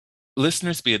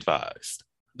Listeners be advised.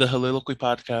 The Holiloquy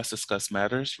podcast discuss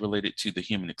matters related to the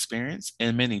human experience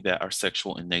and many that are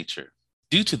sexual in nature.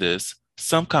 Due to this,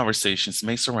 some conversations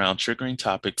may surround triggering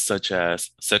topics such as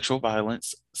sexual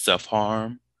violence,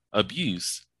 self-harm,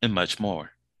 abuse, and much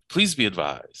more. Please be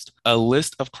advised, a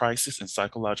list of crisis and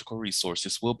psychological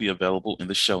resources will be available in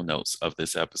the show notes of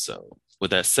this episode.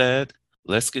 With that said,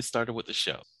 let's get started with the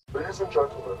show. Ladies and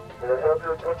gentlemen, may I have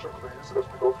your attention please as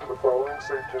we go through the following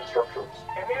safety instructions.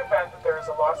 In the event that there is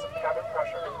a loss of cabin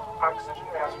pressure, oxygen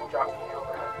mask will drop from the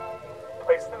overhead.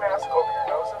 Place the mask over your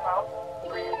nose and mouth.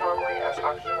 Breathe normally as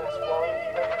oxygen is flowing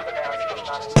even if the mask is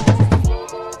not inflated.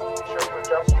 Be sure to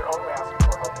adjust your own mask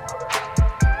before helping others.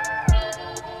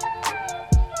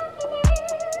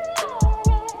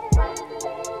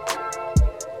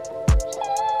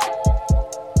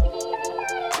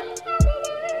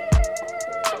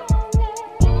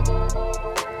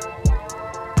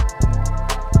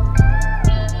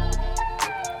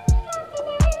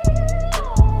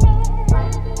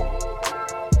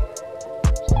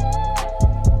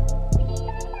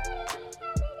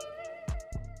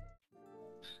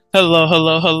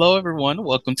 Hello, everyone.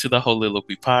 Welcome to the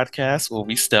Holiloquy podcast, where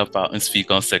we step out and speak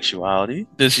on sexuality.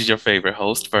 This is your favorite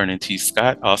host, Vernon T.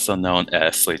 Scott, also known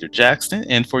as Slater Jackson,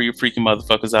 and for you freaking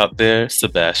motherfuckers out there,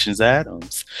 Sebastian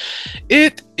Adams.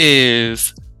 It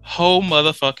is whole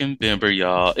motherfucking Bember,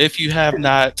 y'all. If you have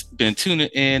not been tuning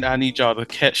in, I need y'all to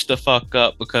catch the fuck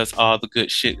up because all the good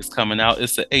shit is coming out.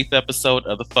 It's the 8th episode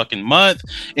of the fucking month,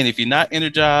 and if you're not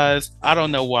energized, I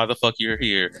don't know why the fuck you're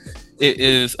here. It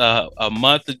is a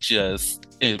month of just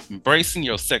embracing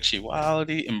your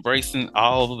sexuality, embracing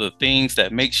all of the things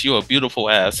that makes you a beautiful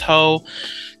asshole.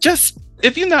 Just,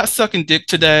 if you're not sucking dick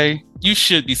today, you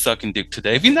should be sucking dick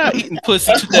today. If you're not eating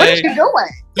pussy today, what you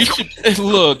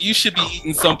doing? You should be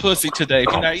eating some pussy today.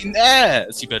 If you're not eating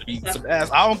ass, you better be eating some ass.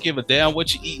 I don't give a damn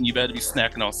what you're eating. You better be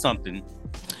snacking on something.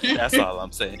 That's all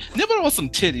I'm saying. Nibble on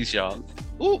some titties, y'all.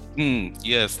 Ooh,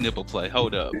 yes, nipple play.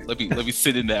 Hold up. Let me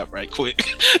sit in that right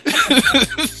quick.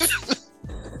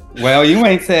 Well, you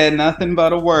ain't said nothing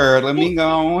but a word. Let me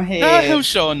go ahead. Not him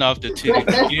showing off the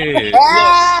titties.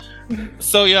 Yeah.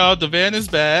 So, y'all, Devan is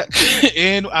back,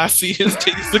 and I see his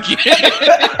titties again.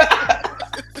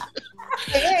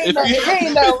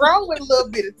 Ain't nothing wrong with a little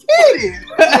bit of titties.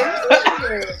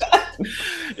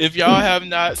 If y'all have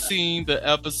not seen the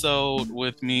episode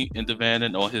with me and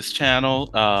Devan on his channel,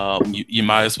 you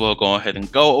might as well go ahead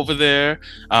and go over there,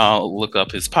 look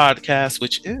up his podcast,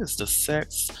 which is the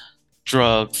Sex,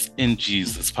 Drugs, and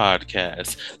Jesus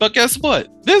podcast. But guess what?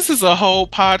 This is a whole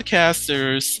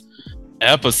podcaster's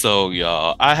episode,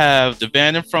 y'all. I have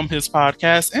Devan from his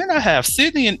podcast, and I have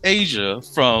Sydney and Asia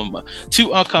from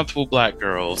Two Uncomfortable Black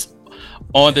Girls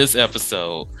on this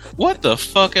episode. What the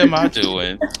fuck am I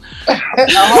doing? A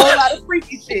whole lot of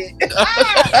freaky shit.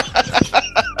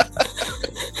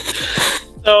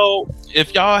 So,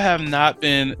 if y'all have not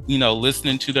been,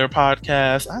 listening to their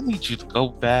podcast, I need you to go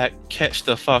back, catch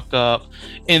the fuck up,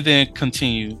 and then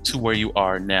continue to where you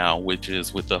are now, which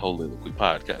is with the Holiloquy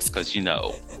podcast, because,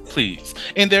 please.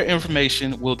 And their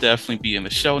information will definitely be in the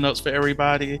show notes for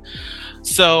everybody.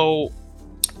 So,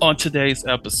 on today's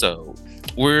episode,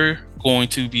 we're going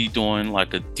to be doing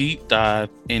like a deep dive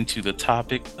into the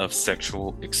topic of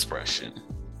sexual expression.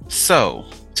 So,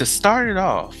 to start it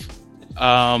off,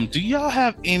 do y'all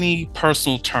have any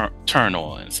personal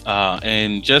turn-ons?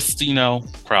 And just,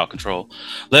 crowd control.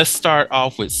 Let's start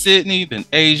off with Sydney, then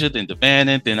Asia, then Devan,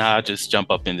 and then I'll just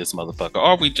jump up in this motherfucker.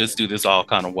 Or we just do this all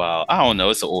kind of wild. I don't know.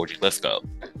 It's an orgy. Let's go.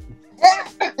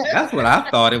 That's what I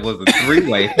thought. It was a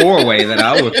 3-way, 4-way that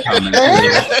I was coming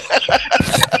to.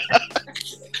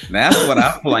 That's what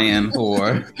I planned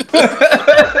for.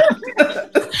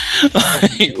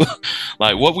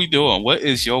 like, what we doing? What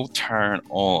is your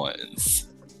turn-ons?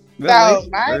 So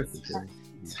my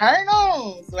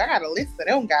turn-ons. So I got a list of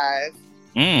them guys,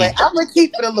 but I'm gonna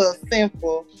keep it a little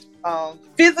simple.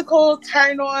 Physical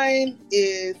turn-on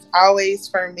is always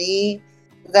for me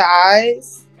the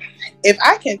eyes. If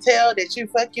I can tell that you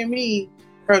fucking me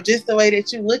from just the way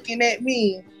that you looking at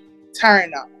me,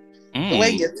 turn on. The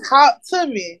way you talk to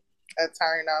me, a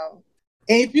turn on.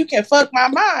 And if you can fuck my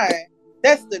mind,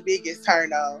 that's the biggest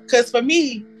turn on. Because for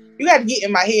me, you got to get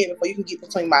in my head before you can get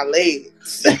between my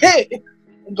legs.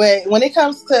 But when it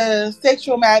comes to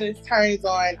sexual matters turns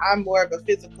on, I'm more of a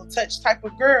physical touch type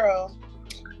of girl.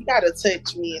 You got to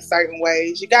touch me in certain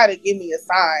ways. You got to give me a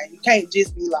sign. You can't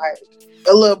just be like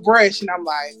a little brush and I'm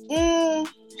like,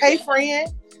 hey friend.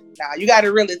 Nah, you got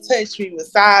to really touch me,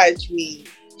 massage me,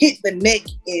 hit the neck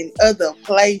in other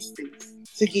places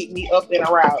to get me up and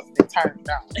aroused and turned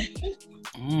on.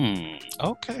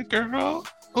 Okay, girl.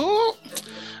 Ooh.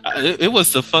 It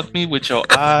was to fuck me with your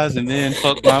eyes and then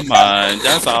fuck my mind.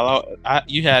 That's all.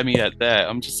 You had me at that.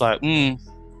 I'm just like,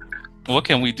 what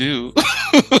can we do?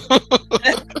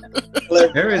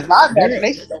 My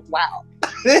imagination is wow.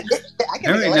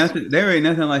 There ain't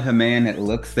nothing like a man that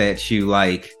looks at you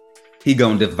like he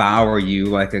gonna devour you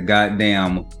like a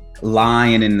goddamn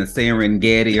lion in the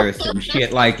Serengeti or some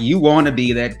shit. Like, you want to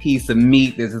be that piece of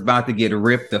meat that's about to get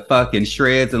ripped to fucking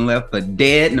shreds and left for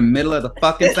dead in the middle of the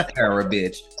fucking Sahara,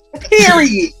 bitch.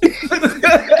 Period.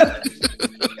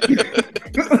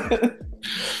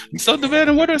 So,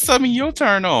 Devin, what are some of your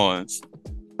turn-ons?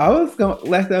 I was gonna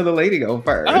let the other lady go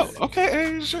first. Oh,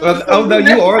 okay, Asia. Oh no,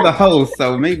 you are the host,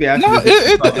 so maybe I should. No,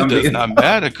 it does not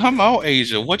matter. Come on,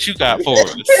 Asia. What you got for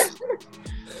us?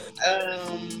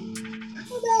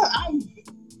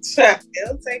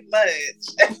 It'll take much.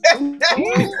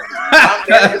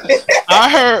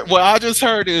 I just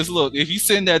heard is, look, if you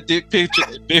send that dick picture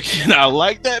and I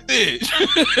like that bitch,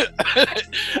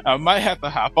 I might have to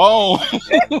hop on.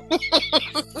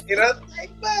 It doesn't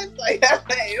take much. Like,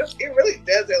 it really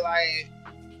doesn't. Like,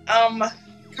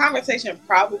 conversation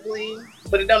probably,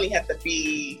 but it don't even have to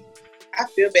be. I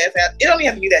feel bad. It don't even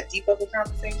have to be that deep of a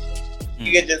conversation.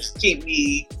 You can just keep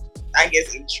me, I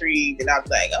guess, intrigued, and I'll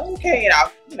be like, oh, okay, and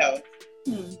I'll,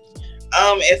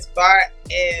 as far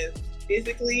as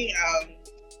physically,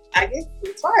 I guess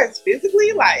as far as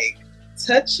physically, like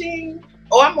touching,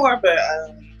 I'm more of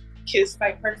a kiss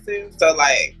type person, so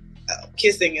like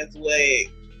kissing is what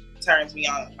turns me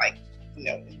on, like,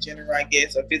 in general, I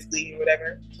guess, or physically or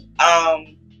whatever.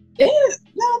 I think that's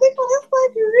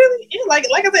like really, like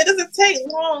I said, it doesn't take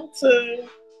long to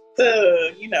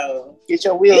get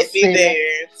your wheels spinning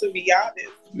there, to be honest.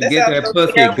 Get that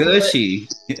pussy gushy.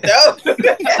 No.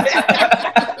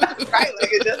 Right,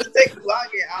 like it doesn't take long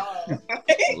at all.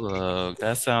 Look,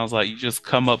 that sounds like you just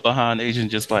come up behind Asian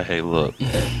just like, hey, look,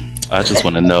 I just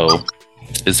want to know,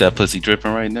 is that pussy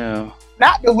dripping right now?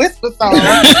 Not the whisper song.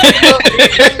 Yeah.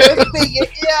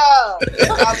 That's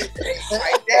all it takes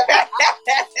right there.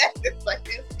 It's like,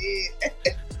 that's it.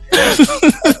 That's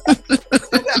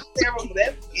terrible, but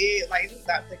that's it. Like, it does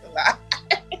not take a lot.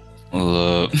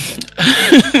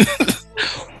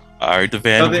 All right,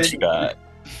 Devin, what you got?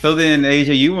 So then,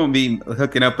 Asia, you won't be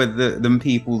hooking up with them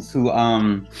peoples who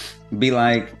be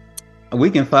like, we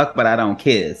can fuck, but I don't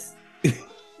kiss.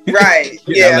 Right.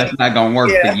 Yeah. That's not gonna work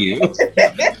for you.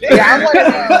 Yeah,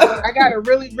 I gotta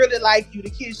really, really like you to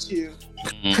kiss you.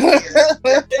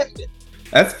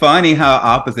 That's funny how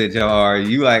opposite y'all are.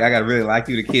 You like, I gotta really like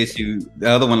you to kiss you. The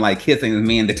other one, like, kissing is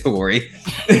mandatory.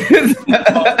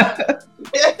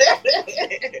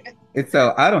 It's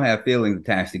so I don't have feelings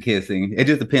attached to kissing. It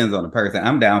just depends on the person.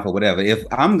 I'm down for whatever. If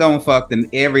I'm gonna fuck, then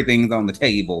everything's on the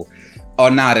table, or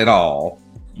not at all.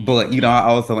 But I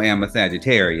also am a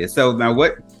Sagittarius. So now,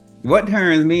 what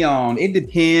turns me on? It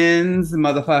depends,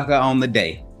 motherfucker, on the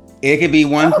day. It could be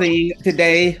one thing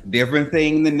today, different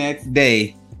thing the next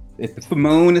day. If the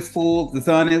moon is full, the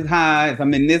sun is high. If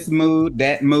I'm in this mood,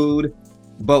 that mood.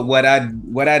 But what I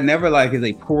never like is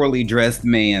a poorly dressed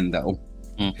man, though.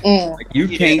 Like, you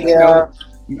can't go,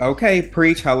 okay,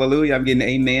 preach, hallelujah. I'm getting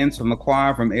amens from the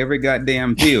choir from every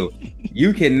goddamn field.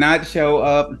 You cannot show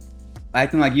up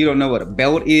acting like you don't know what a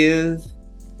belt is,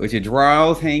 with your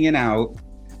drawers hanging out.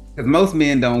 Because most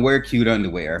men don't wear cute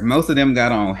underwear. Most of them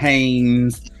got on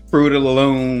Hanes, Fruit of the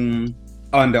Loom,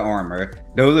 Under Armour.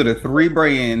 Those are the three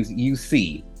brands you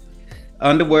see.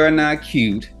 Underwear not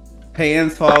cute.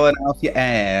 Pants falling off your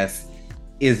ass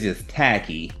is just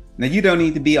tacky. Now, you don't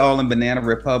need to be all in Banana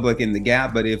Republic in the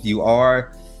Gap, but if you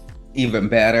are, even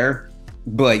better.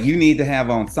 But you need to have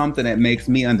on something that makes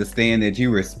me understand that you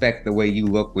respect the way you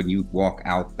look when you walk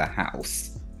out the house.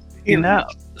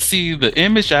 See, the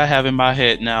image I have in my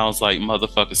head now is like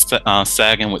motherfuckers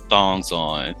sagging with thongs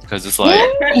on, because it's like,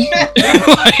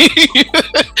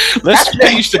 let's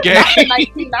change the game. Not the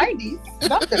 1990s,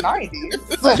 not the 90s.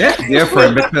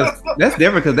 That's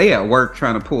different because they at work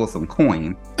trying to pull some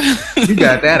coin. You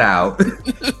got that out. I'm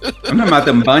talking about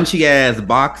them bunchy ass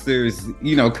boxers,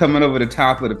 coming over the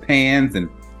top of the pants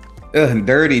and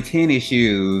dirty tennis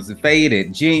shoes,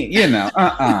 faded jeans, Yeah.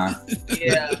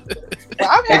 Well,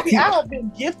 I'm happy I have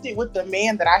been gifted with the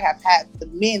men that I have had, the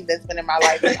men that's been in my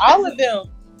life. And all of them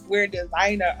wear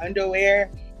designer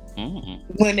underwear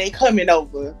when they coming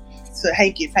over to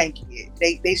hanky panky.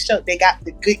 They got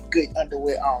the good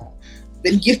underwear on.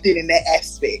 Been gifted in that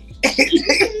aspect.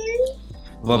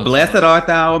 Well, blessed art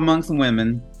thou amongst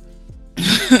women.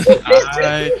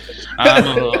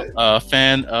 I'm a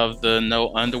fan of the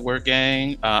No Underwear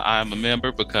gang. I'm a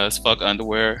member because fuck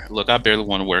underwear. Look, I barely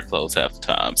want to wear clothes half the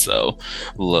time. So,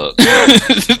 look,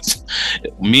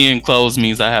 me and clothes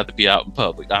means I have to be out in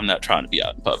public. I'm not trying to be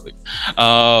out in public.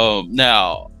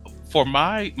 Now, for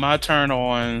my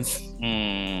turn-ons,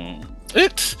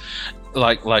 it's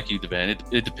like you, Devan,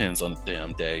 it depends on the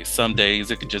damn day. Some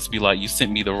days it could just be like you sent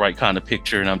me the right kind of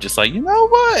picture and I'm just like, you know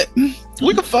what,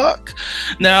 we can fuck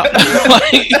now.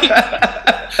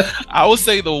 I would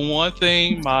say the one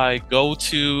thing, my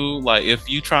go-to, like if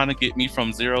you trying to get me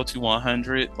from 0 to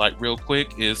 100 like real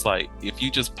quick, is like if you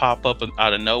just pop up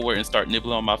out of nowhere and start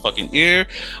nibbling on my fucking ear,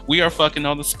 we are fucking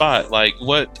on the spot. Like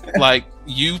what, like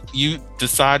you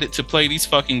decided to play these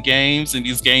fucking games, and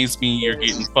these games mean you're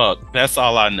getting fucked. That's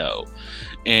all I know.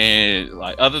 And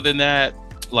like other than that,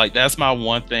 like that's my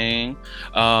one thing.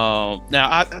 Now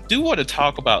I do want to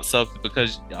talk about something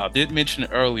because I did mention it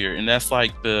earlier, and that's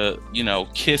like the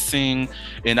kissing.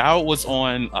 And I was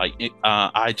on like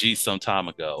IG some time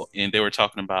ago, and they were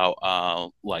talking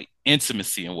about like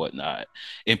intimacy and whatnot,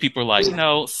 and people are like,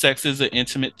 sex is an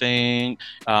intimate thing,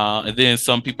 and then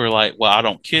some people are like, well, I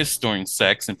don't kiss during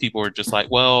sex, and people are just like,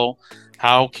 well,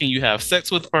 how can you have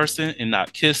sex with a person and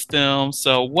not kiss them?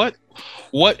 So what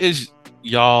is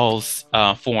y'all's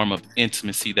form of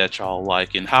intimacy that y'all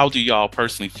like, and how do y'all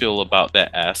personally feel about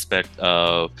that aspect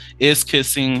of, is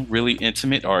kissing really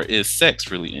intimate, or is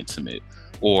sex really intimate,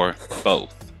 or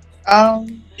both? Do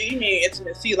you mean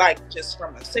intimacy like just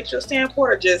from a sexual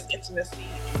standpoint, or just intimacy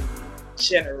in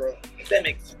general? If that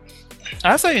makes sense.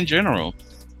 I say in general.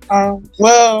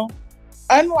 Well,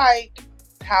 unlike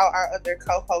how our other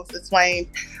co-host explained,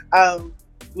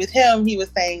 with him, he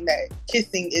was saying that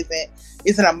kissing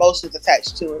isn't emotions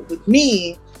attached to it. With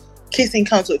me, kissing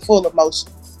comes with full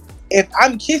emotions. If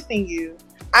I'm kissing you,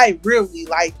 I really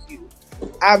like you.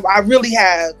 I really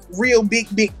have real big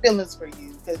feelings for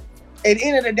you. Because at the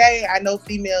end of the day, I know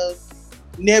females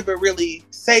never really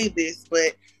say this,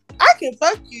 but I can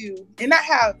fuck you and not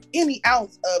have any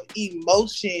ounce of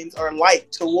emotions or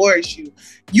like towards you.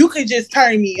 You could just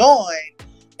turn me on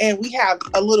and we have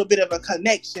a little bit of a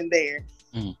connection there.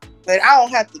 But I don't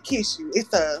have to kiss you.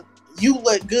 It's a you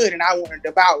look good and I want to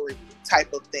devour you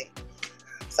type of thing.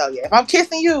 So yeah, if I'm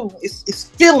kissing you, it's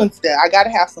feelings there. I gotta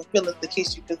have some feelings to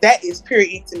kiss you, because that is pure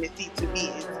intimacy to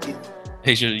me.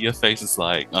 Hey, your face is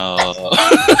like, like,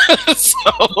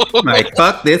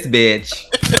 fuck this bitch.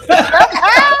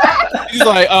 He's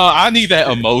like, I need that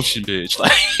emotion, bitch.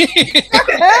 Like,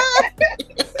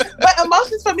 but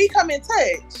emotions for me come in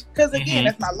touch, because again,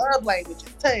 that's my love language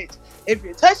is touch. If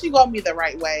your touch you gonna be the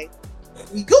right way,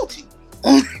 we Gucci.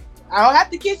 I don't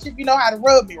have to kiss you if you know how to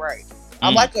rub me right.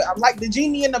 I'm like the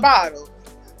genie in the bottle.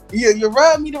 You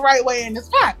rub me the right way and it's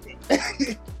popping.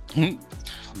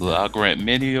 Well, I'll grant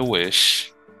many a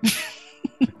wish.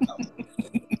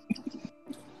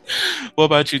 What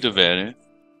about you, Devan?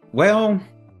 Well,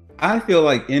 I feel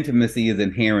like intimacy is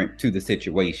inherent to the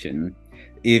situation.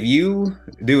 If you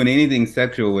doing anything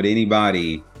sexual with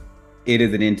anybody, it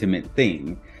is an intimate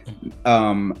thing.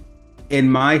 In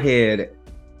my head,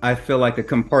 I feel like a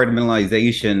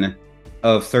compartmentalization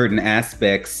of certain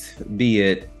aspects, be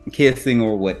it kissing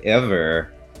or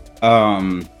whatever,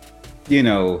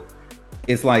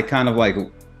 it's like kind of like,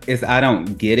 I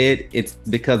don't get it. It's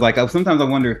because like sometimes I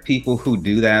wonder if people who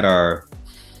do that are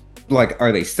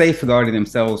they safeguarding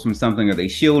themselves from something? Are they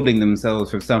shielding themselves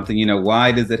from something?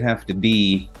 Why does it have to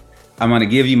be, I'm going to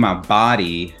give you my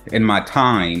body and my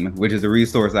time, which is a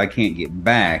resource I can't get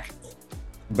back.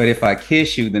 But if I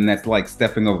kiss you, then that's like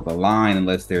stepping over the line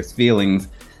unless there's feelings.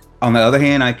 On the other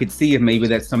hand, I could see if maybe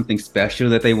that's something special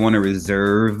that they want to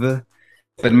reserve.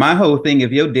 But my whole thing,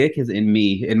 if your dick is in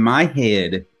me, in my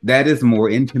head, that is more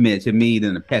intimate to me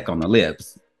than a peck on the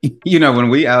lips. When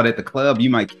we out at the club, you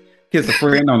might kiss a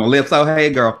friend on the lips. Oh, hey,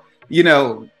 girl.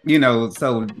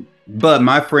 But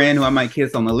my friend who I might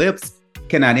kiss on the lips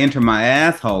cannot enter my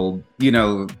asshole.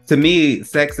 To me,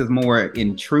 sex is more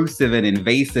intrusive and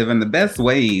invasive in the best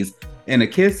ways, and a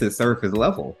kiss is surface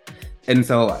level. And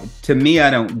so to me, I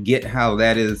don't get how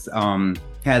that is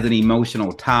has an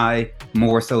emotional tie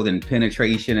more so than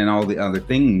penetration and all the other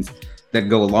things that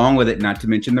go along with it, not to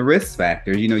mention the risk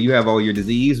factors. You have all your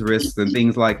disease risks and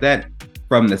things like that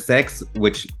from the sex,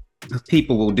 which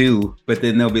people will do, but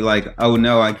then they'll be like, oh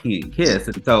no, I can't kiss.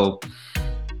 And so,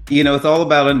 it's all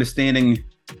about understanding,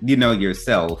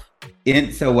 yourself.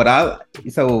 And so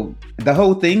the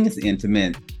whole thing is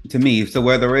intimate to me. So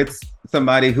whether it's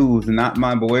somebody who's not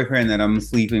my boyfriend that I'm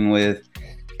sleeping with,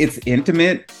 it's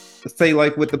intimate. Say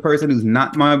like with the person who's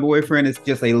not my boyfriend, it's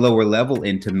just a lower level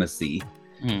intimacy.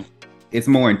 it's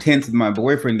more intense with my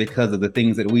boyfriend because of the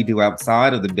things that we do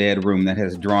outside of the bedroom that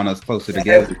has drawn us closer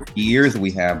together. The years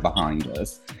we have behind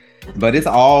us, but it's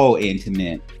all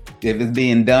intimate. If it's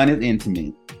being done, it's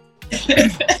intimate.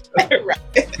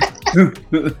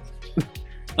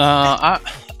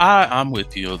 I'm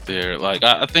with you there. Like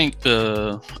I think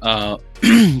the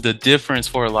the difference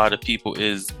for a lot of people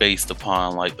is based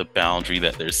upon like the boundary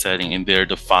that they're setting in their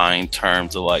defined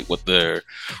terms of like what their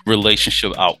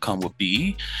relationship outcome would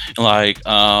be. Like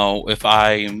if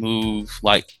I move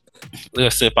like,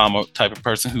 let's say if I'm a type of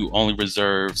person who only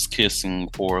reserves kissing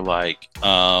for like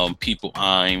people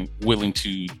I'm willing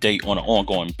to date on an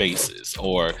ongoing basis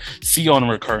or see on a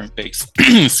recurring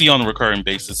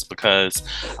basis because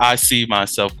I see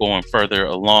myself going further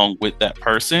along with that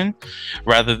person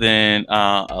rather than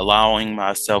allowing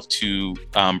myself to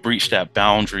breach that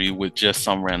boundary with just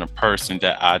some random person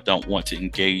that I don't want to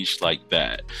engage like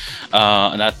that.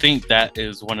 And I think that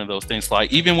is one of those things,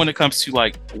 like even when it comes to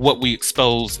like what we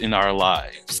expose in our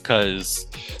lives, because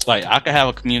like I could have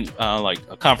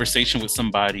a conversation with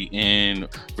somebody and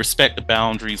respect the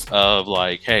boundaries of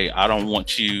like, hey, I don't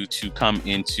want you to come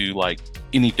into like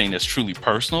anything that's truly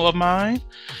personal of mine,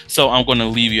 so I'm going to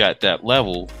leave you at that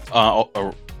level.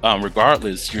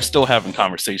 Regardless, you're still having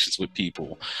conversations with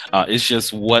people. It's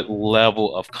just what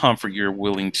level of comfort you're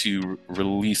willing to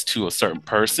release to a certain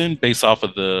person based off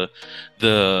of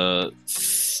the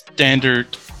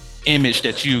standard image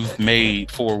that you've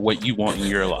made for what you want in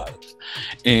your life.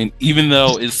 And even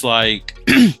though it's like,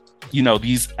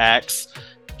 these acts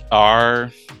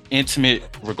are intimate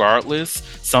regardless,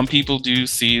 some people do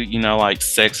see, like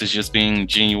sex as just being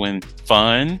genuine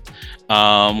fun,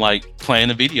 like playing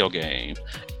a video game.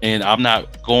 And I'm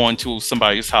not going to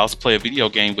somebody's house to play a video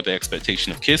game with the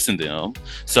expectation of kissing them.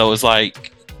 So it's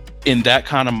like, in that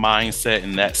kind of mindset,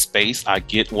 in that space, I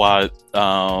get why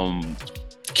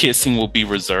kissing will be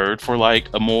reserved for like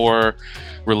a more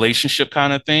relationship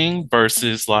kind of thing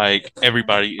versus like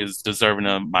everybody is deserving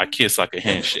of my kiss like a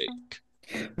handshake.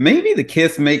 Maybe the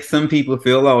kiss makes some people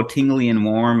feel all tingly and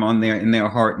warm in their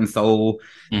heart and soul,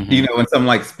 in some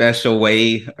like special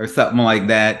way or something like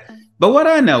that. But what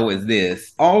I know is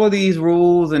this: all of these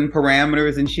rules and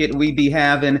parameters and shit we be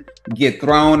having get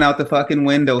thrown out the fucking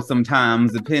window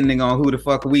sometimes, depending on who the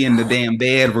fuck we in the damn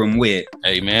bedroom with.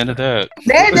 Amen to that.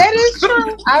 That is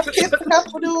true. I've kissed a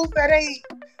couple dudes that ain't.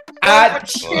 I'm not gonna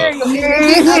say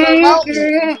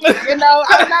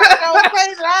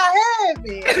that I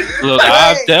haven't. Look,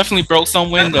 I've definitely broke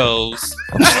some windows.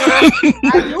 I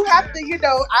do have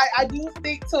to, I do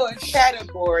stick to a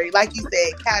category, like you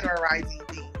said, categorizing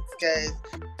things. Because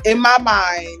in my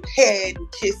mind, head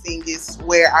kissing is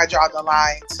where I draw the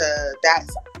line to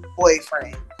that's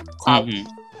boyfriend.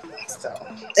 So,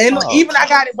 and even I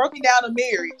got it broken down to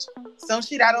marriage. Some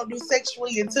shit I don't do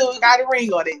sexually until it got a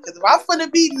ring on it. Because if I'm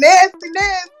finna be nasty,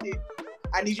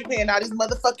 I need you paying all these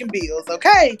motherfucking bills,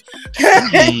 okay?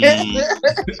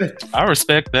 I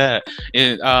respect that.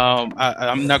 And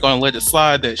I'm not going to let it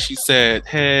slide that she said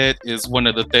head is one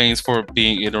of the things for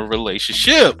being in a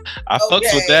relationship. I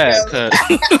fucks with that.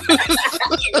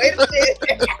 Wait a minute.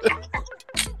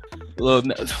 Look,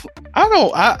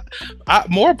 I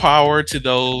more power to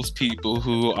those people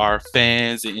who are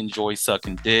fans and enjoy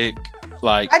sucking dick.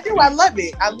 Like I do, I love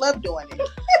it. I love doing it.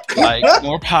 Like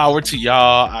more power to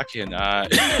y'all. I cannot.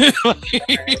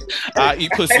 I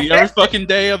eat pussy every fucking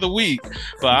day of the week,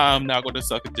 but I'm not going to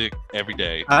suck a dick every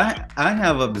day. I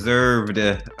have observed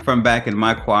from back in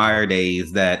my choir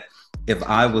days that if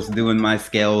I was doing my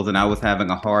scales and I was having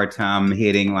a hard time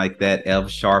hitting like that F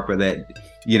sharp or that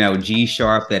G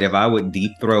sharp, that if I would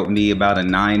deep throat me about a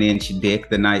 9-inch dick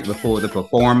the night before the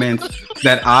performance,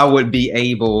 that I would be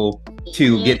able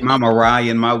to get my Mariah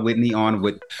and my Whitney on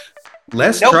with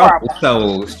less trouble.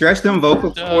 So stretch them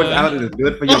vocal cords out. It is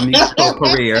good for your musical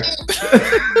career.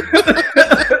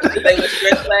 They were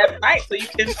stretched last night, so you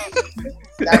can.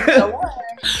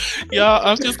 Y'all,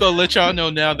 I'm just gonna let y'all know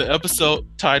now. The episode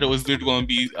title is literally gonna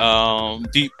be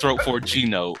 "Deep Throat for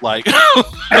Gino." Like, I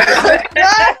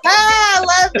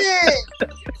love it.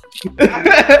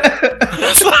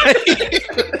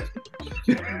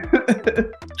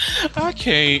 I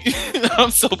can't.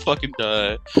 I'm so fucking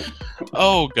done.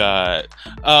 Oh God.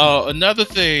 Another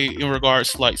thing in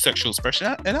regards to like sexual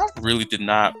expression, and I really did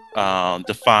not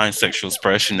define sexual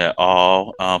expression at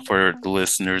all for the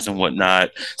listeners and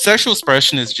whatnot. Sexual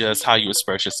expression is just how you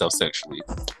express yourself sexually.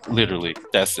 Literally,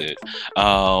 that's it.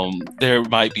 There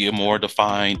might be a more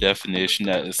defined definition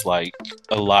that is like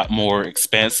a lot more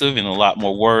expansive and a lot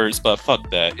more words, but fuck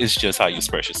that. It's just how you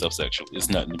express yourself sexually. It's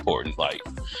nothing important, like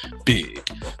big.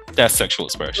 That's sexual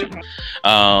expression.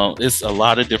 It's a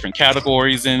lot of different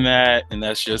categories in that, and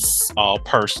that's just all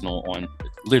personal on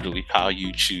literally how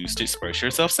you choose to express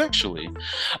yourself sexually.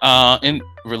 In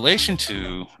relation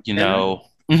to,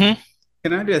 Can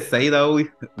I just say though, in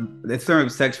terms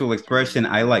of sexual expression,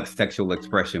 I like sexual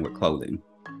expression with clothing.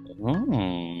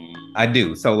 I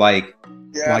do. So like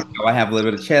I have a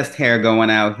little bit of chest hair going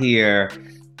out here.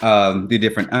 The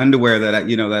different underwear that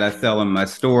I sell in my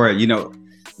store.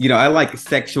 I like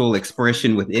sexual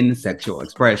expression within sexual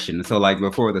expression. So like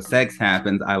before the sex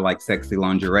happens, I like sexy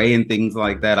lingerie and things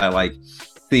like that. I like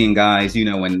seeing guys,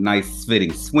 in nice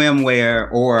fitting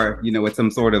swimwear, or, with some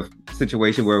sort of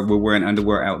situation where we're wearing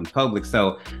underwear out in public.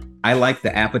 So I like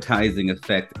the appetizing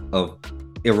effect of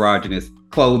erogenous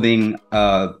clothing,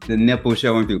 the nipple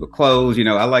showing through the clothes.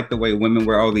 I like the way women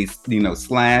wear all these,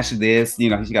 slash this, she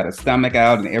got her stomach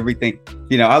out and everything.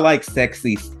 I like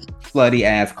sexy, slutty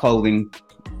ass clothing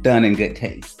done in good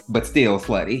taste, but still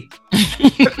slutty.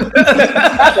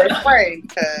 I'm afraid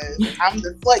because I'm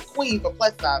the slut queen for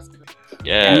plus size.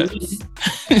 Yes.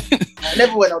 I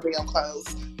never wear no damn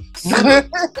clothes.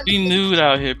 Be nude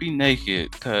out here, be naked,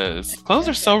 because clothes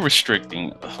are so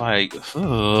restricting. Like,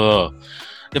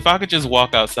 if I could just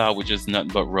walk outside with just nothing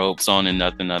but robes on and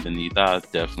nothing underneath,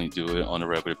 I'd definitely do it on a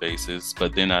regular basis.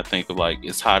 But then I think of like,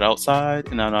 it's hot outside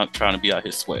and I'm not trying to be out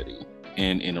here sweaty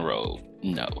in a robe.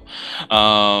 No.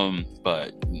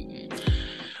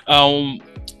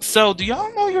 So do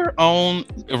y'all know your own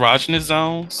erogenous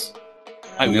zones?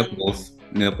 Like nipples.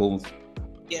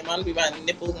 Yeah, mine would be my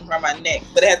nipples and from my neck,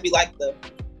 but it has to be like the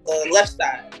left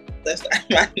side of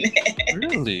my neck.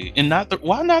 Really? And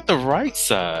why not the right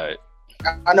side?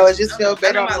 I know it just feels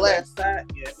better on my the left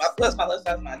side. Yeah, plus my left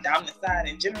side is my dominant side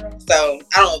in general. So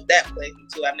I don't know if that plays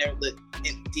into it. I've never looked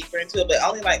deeper into it, but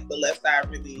only like the left side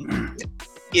really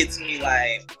gets me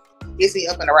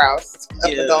up and aroused,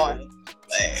 up and going.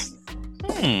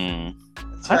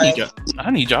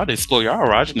 I need y'all to explore your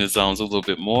erogenous zones a little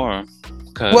bit more.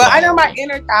 Well, I know my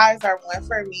inner thighs are one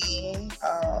for me.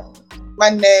 My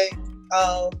neck.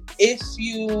 If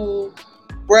you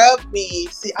rub me,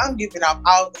 see, I'm giving off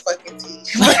all the fucking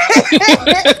teeth.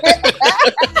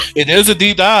 It is a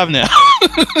deep dive now.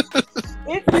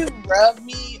 If you rub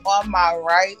me on my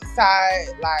right side,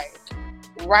 like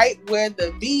right where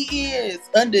the V is,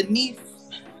 underneath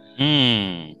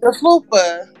the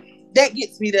flooper, that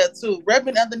gets me there too.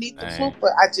 Rubbing underneath the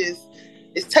flooper,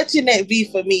 it's touching that V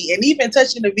for me, and even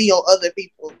touching the V on other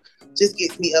people just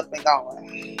gets me up and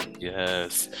going.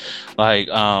 Yes, like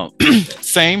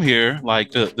same here.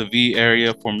 Like the V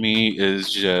area for me is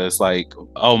just like,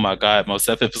 oh my god, most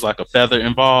if it's like a feather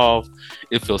involved,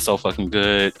 it feels so fucking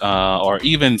good. Or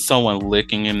even someone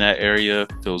licking in that area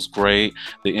feels great.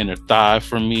 The inner thigh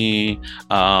for me,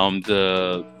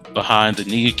 the behind the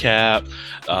kneecap,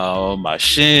 my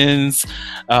shins,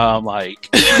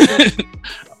 like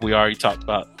we already talked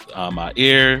about my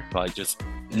ear, like just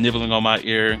nibbling on my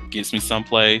ear gets me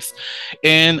someplace.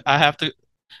 And I have to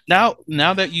now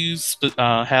that you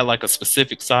had like a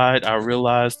specific side, I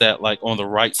realized that like on the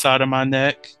right side of my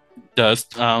neck does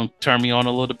turn me on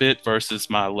a little bit versus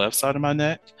my left side of my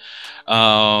neck.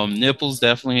 Nipples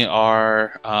definitely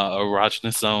are a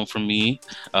erogenous zone for me.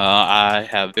 I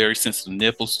have very sensitive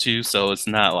nipples too, so it's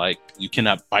not like you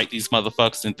cannot bite these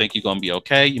motherfuckers and think you're gonna be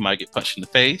okay. You might get punched in the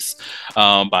face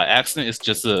by accident. It's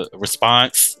just a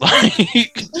response. Like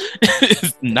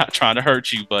it's not trying to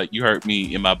hurt you, but you hurt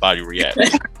me and my body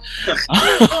reacts.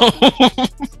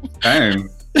 Damn.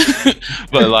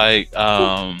 But like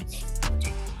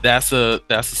that's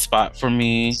a spot for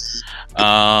me.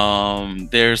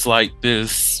 There's like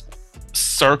this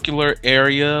circular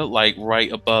area like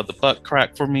right above the butt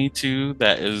crack for me too,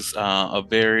 that is a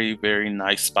very, very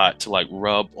nice spot to like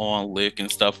rub on, lick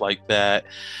and stuff like that.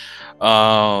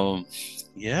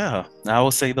 Yeah, I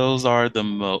would say those are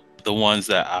the ones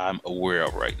that I'm aware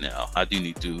of right now. I do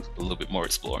need to do a little bit more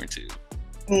exploring too.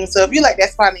 So if you like that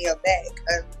spot in your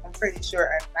back, I'm pretty sure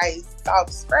a nice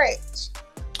soft scratch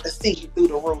will send you through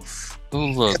the roof.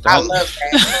 Ooh, look, I love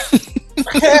that.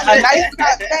 A nice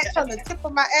scratch from the tip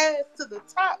of my ass to the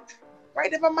top,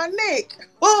 right up on my neck.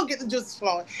 Oh, get the juices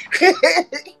flowing.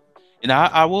 And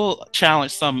I will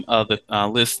challenge some of the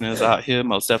listeners out here,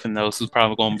 most definitely those who's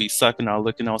probably going to be sucking or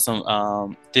looking on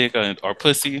some dick or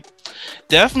pussy.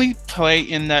 Definitely play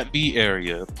in that B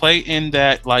area. Play in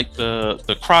that, like,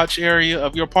 the crotch area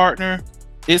of your partner.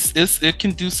 It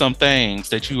can do some things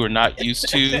that you are not used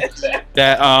to.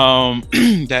 That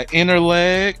that inner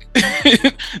leg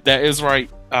that is right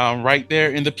there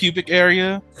in the pubic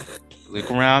area. Look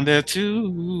around there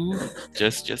too.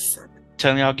 Just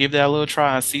telling y'all, give that a little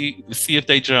try and see if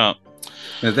they jump.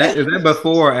 Is that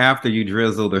before or after you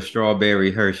drizzle the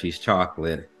strawberry Hershey's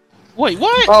chocolate? Wait,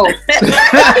 what? Oh.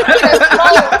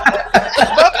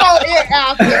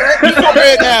 Before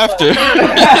and after.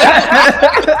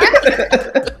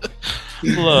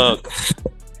 Look,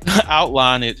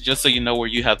 outline it just so you know where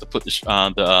you have to put the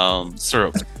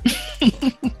syrup.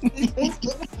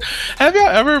 Have y'all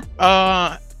ever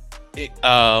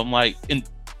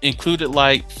included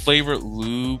like flavored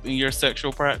lube in your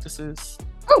sexual practices?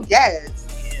 Oh yes.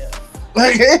 Yeah.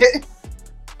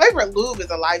 Flavored lube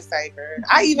is a lifesaver.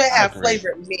 I even have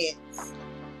flavored mints.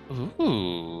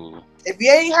 Ooh. If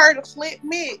you ain't heard of Flint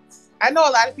mints, I know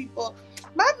a lot of people,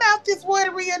 my mouth is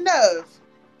watery enough.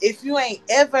 If you ain't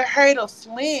ever heard of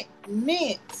Flint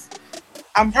mints,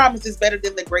 I promise it's better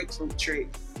than the grapefruit tree.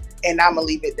 And I'm gonna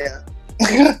leave it there.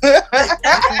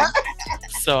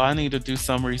 So I need to do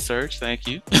some research. Thank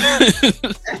you.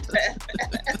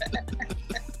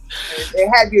 They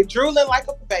have you drooling like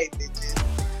a baby.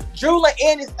 Drooling,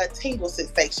 and it's a tingle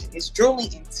sensation. It's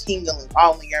drooling and tingling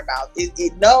all in your mouth.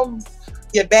 It numbs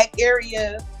your back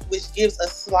area, which gives a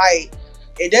slight.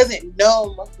 It doesn't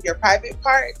numb your private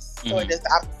parts, so it does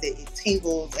the opposite. It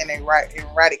tingles and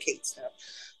eradicates them.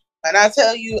 And I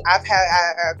tell you, I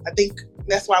think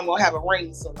that's why I'm gonna have a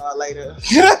ring sooner or later.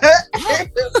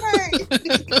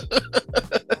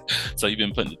 So you've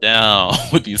been putting it down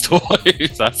with these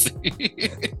toys. I see.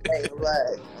 Hey,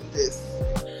 right. I'm just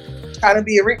trying to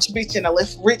be a rich bitch in a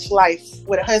rich life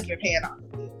with a husband paying off.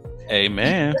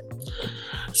 Amen.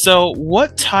 So,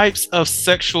 what types of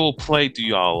sexual play do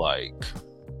y'all like?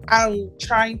 I'm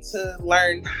trying to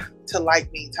learn to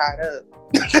like being tied up.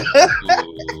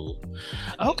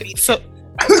 Okay, so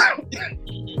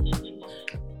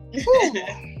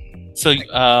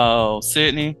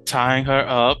Sydney, tying her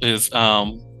up is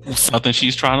something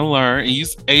she's trying to learn. And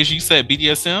as you said,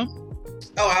 BDSM?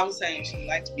 Oh, I was saying she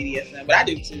likes BDSM, but I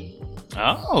do too.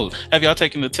 Oh, have y'all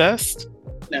taken the test?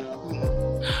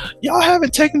 No. Y'all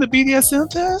haven't taken the BDSM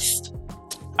test?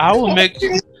 I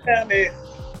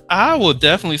will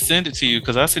definitely send it to you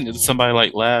because I sent it to somebody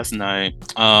like last night.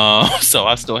 So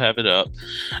I still have it up.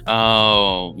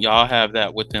 Y'all have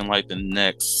that within like the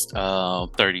next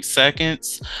 30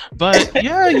 seconds. But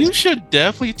yeah, you should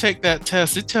definitely take that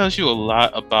test. It tells you a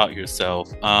lot about yourself.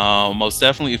 Most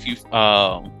definitely if you,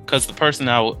 because the person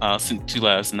I sent to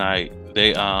last night,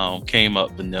 they came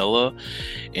up vanilla,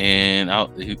 and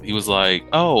he was like,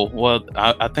 "Oh, well,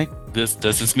 I think does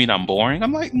this mean I'm boring?"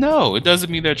 I'm like, "No, it doesn't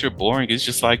mean that you're boring. It's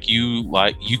just like you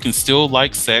can still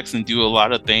like sex and do a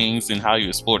lot of things in how you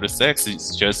explore the sex.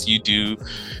 It's just you do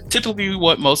typically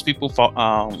what most people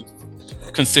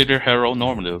consider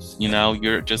heteronormative. You know,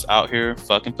 you're just out here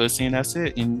fucking pussy and that's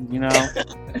it. And you know,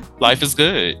 life is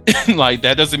good. Like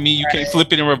that doesn't mean you can't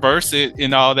flip it and reverse it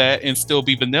and all that and still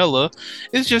be vanilla.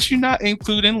 It's just you're not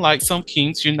including like some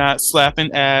kinks. You're not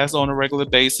slapping ass on a regular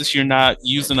basis. You're not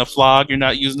using a flog. You're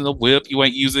not using a whip. You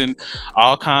ain't using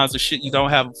all kinds of shit. You don't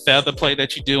have feather play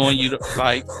that you're doing. You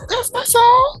like that's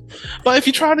all. But if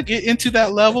you're trying to get into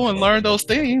that level and learn those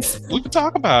things, we can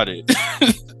talk about it.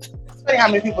 Funny how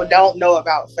many people don't know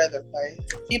about feather play.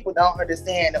 People don't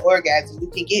understand the orgasm you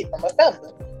can get from a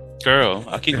feather. Girl,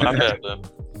 I keep my feather.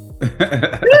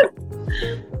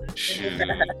 Shoot.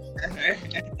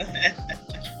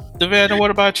 Savannah, what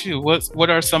about you? What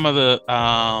are some of the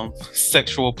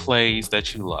sexual plays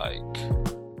that you like?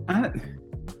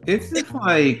 It's just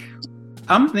like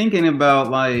I'm thinking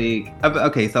about like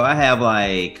okay, so I have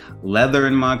like leather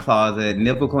in my closet,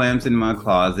 nipple clamps in my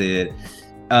closet,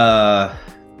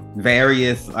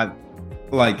 various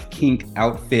like kink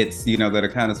outfits, you know, that are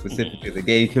kind of specific to the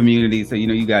gay community. So, you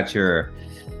know, you got your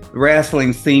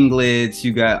wrestling singlets,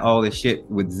 you got all this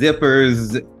shit with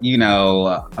zippers, you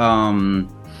know,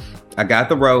 I got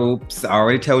the ropes. I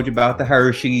already told you about the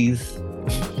Hershey's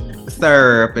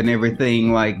syrup and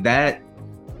everything like that.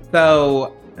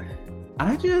 So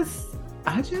I just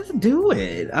do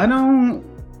it.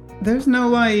 There's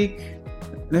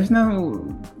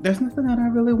nothing that I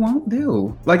really won't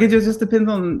do. Like, it just depends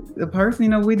on the person, you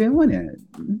know, we doing it.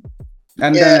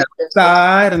 And then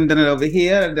outside, and then over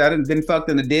here, and I've been fucked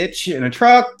in a ditch, in a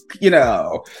truck, you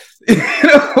know.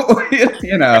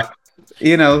 You know.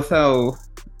 You know, so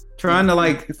trying to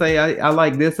like say I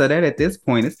like this or that at this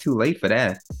point, it's too late for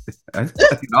that.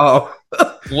 Oh.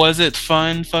 Was it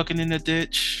fun fucking in the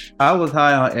ditch? I was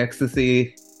high on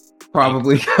ecstasy,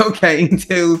 probably cocaine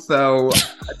too, so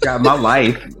I got my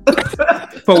life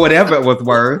for whatever it was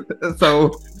worth.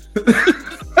 So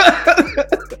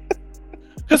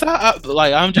because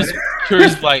I'm just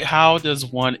curious, like, how does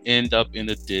one end up in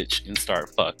the ditch and start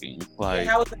fucking? Like,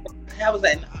 How was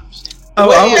that an option? you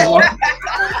are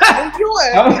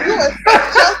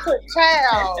just a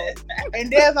child,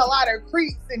 and there's a lot of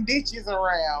creeks and ditches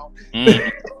around.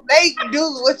 Make do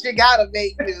what you gotta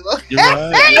make do.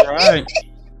 Okay? You're right.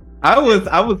 I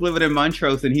was living in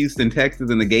Montrose in Houston,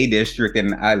 Texas, in the gay district,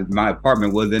 and my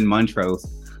apartment was in Montrose,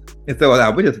 and so I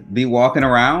would just be walking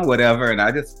around, whatever, and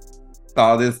I just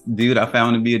saw this dude I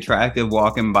found to be attractive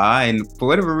walking by, and for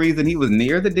whatever reason, he was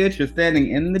near the ditch or standing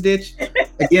in the ditch.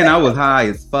 Again, I was high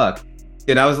as fuck.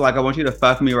 And I was like, I want you to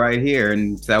fuck me right here.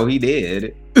 And so he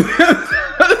did. Wow.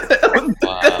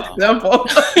 Simple.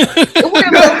 It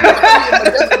wouldn't have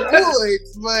been in the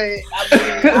woods, but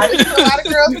I mean, a lot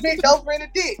of girls bent over in a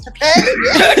ditch, okay?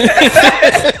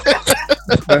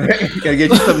 Gotta get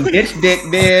you some ditch dick,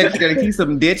 bitch. Gotta get you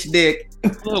some ditch dick.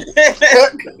 Look,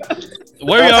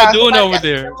 what are y'all doing over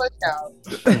there?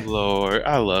 Lord,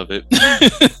 I love it.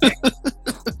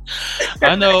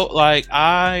 I know, like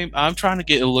I'm trying to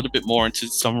get a little bit more into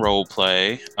some role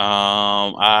play.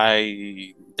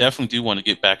 I definitely do want to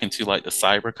get back into like the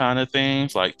cyber kind of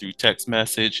things, like through text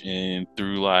message and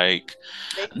through like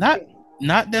not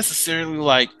necessarily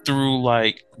like through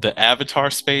like the avatar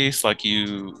space, like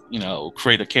you know,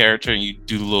 create a character and you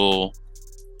do little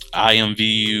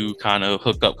IMVU kind of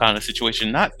hookup kind of situation.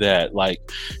 Not that, like,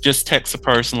 just text a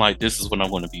person like, this is what I'm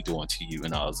going to be doing to you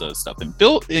and all this other stuff, and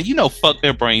build, you know, fuck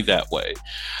their brain that way.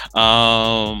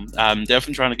 I'm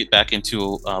definitely trying to get back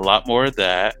into a lot more of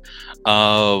that.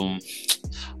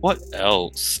 What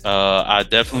else? I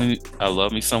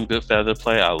love me some good feather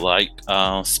play. I like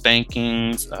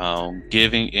spankings,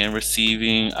 giving and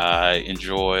receiving. I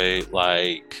enjoy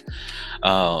like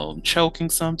choking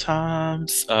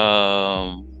sometimes.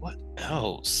 What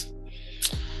else?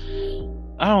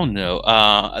 I don't know.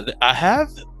 I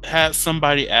have had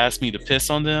somebody ask me to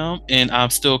piss on them, and I'm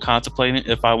still contemplating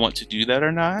if I want to do that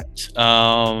or not.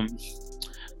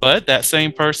 But that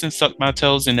same person sucked my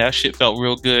toes, and that shit felt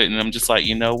real good. And I'm just like,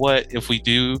 you know what? If we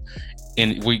do,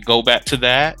 and we go back to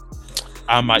that,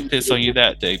 I might piss on you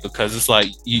that day, because it's like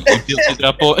you built it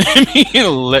up on me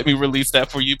and let me release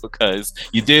that for you because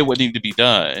you did what needed to be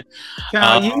done.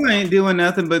 Child, you ain't doing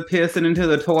nothing but pissing into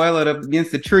the toilet up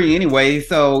against the tree anyway,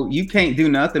 so you can't do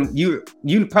nothing. You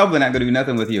probably not gonna do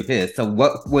nothing with your piss. So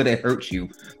what would it hurt you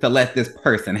to let this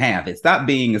person have it? Stop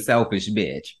being a selfish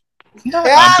bitch. No,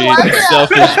 I'm being a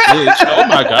selfish bitch. Oh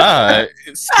my god!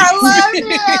 I love you.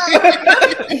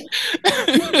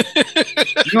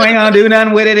 You ain't gonna do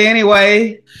nothing with it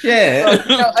anyway. Yeah.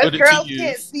 Us girls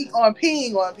can't speak on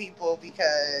peeing on people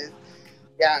because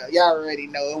y'all already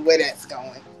know where that's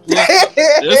going.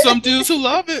 There's some dudes who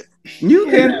love it. You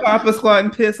can pop a squat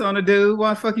and piss on a dude.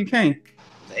 Why the fuck you can't?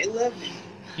 They love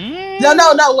it.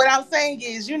 No. What I'm saying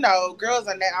is, you know, girls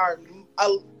are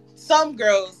some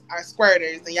girls are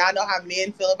squirters, and y'all know how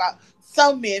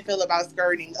some men feel about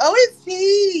skirting. Oh, it's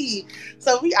pee.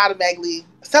 So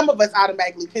some of us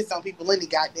automatically piss on people any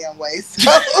goddamn way.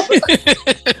 So.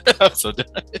 I'm so done.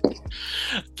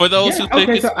 For those who think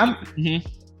it's...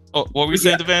 Oh, what were you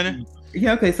saying, Devana?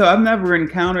 Yeah, okay, so I've never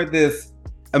encountered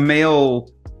a male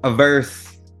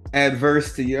adverse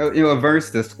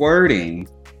to squirting.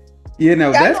 You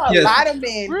know, that's just a lot of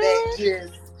men that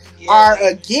just are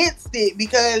against it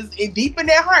because deep in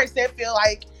their hearts they feel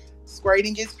like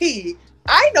squirting is pee.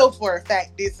 I know for a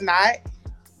fact it's not,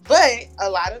 but a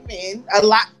lot of men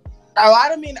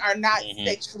are not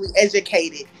sexually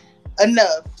educated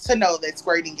enough to know that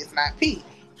squirting is not pee.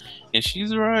 And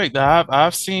she's right.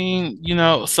 I've seen, you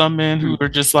know, some men who are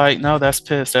just like, no, that's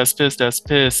piss,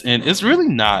 and it's really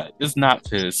not. It's not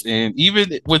piss. And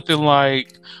even within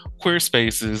like queer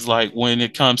spaces, like when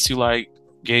it comes to like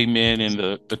gay men and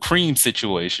the cream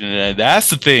situation, and that's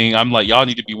the thing. I'm like, y'all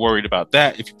need to be worried about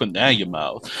that if you put that in your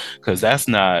mouth, because that's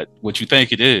not what you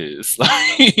think it is.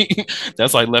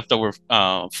 That's like leftover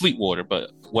fleet water,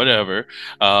 but whatever.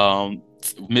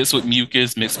 Mixed with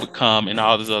mucus, mixed with cum, and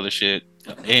all this other shit.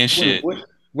 And shit.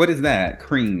 What is that?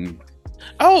 Cream.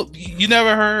 Oh, you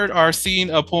never heard or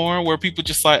seen a porn where people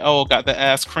just like, oh, got the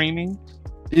ass creaming?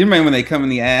 You remember when they come in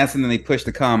the ass and then they push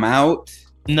the cum out?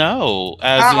 No,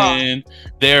 as in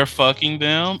they're fucking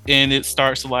them, and it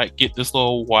starts to like get this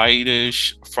little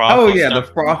whitish frothy. Oh yeah, stuff.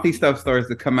 the frothy stuff starts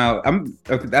to come out.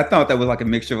 I thought that was like a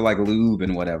mixture of like lube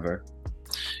and whatever.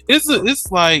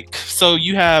 It's like, so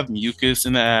you have mucus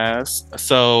in the ass,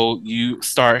 so you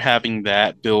start having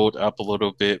that build up a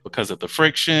little bit because of the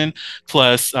friction,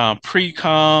 plus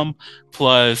pre-cum,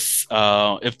 plus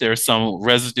if there's some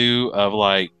residue of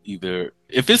like either,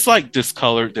 if it's like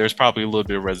discolored, there's probably a little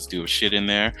bit of residue of shit in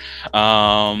there.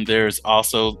 There's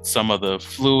also some of the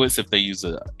fluids, if they use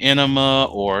an enema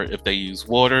or if they use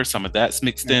water, some of that's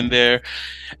mixed in there.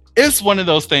 It's one of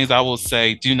those things I will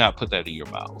say, do not put that in your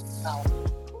mouth.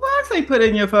 Well, I say put it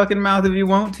in your fucking mouth if you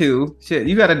want to. Shit,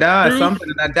 you gotta die or something,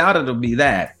 and I doubt it'll be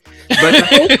that. But the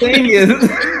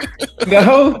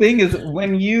whole thing is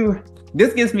when you,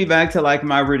 this gets me back to like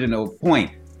my original point.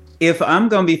 If I'm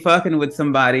gonna be fucking with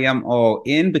somebody, I'm all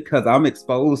in because I'm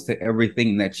exposed to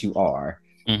everything that you are.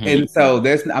 Mm-hmm. And so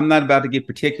I'm not about to get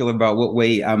particular about what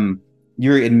way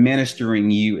you're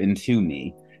administering you into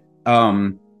me.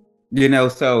 You know,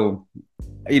 so,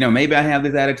 you know, maybe I have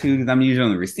this attitude because I'm usually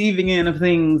on the receiving end of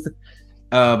things.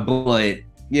 But,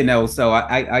 you know, so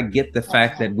I get the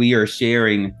fact that we are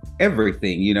sharing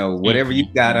everything, you know, whatever you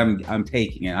got, I'm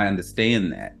taking it. I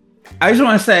understand that. I just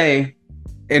want to say,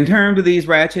 in terms of these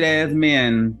ratchet ass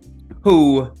men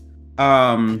who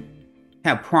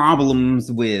have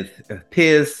problems with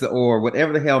piss or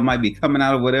whatever the hell might be coming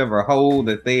out of whatever hole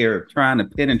that they are trying to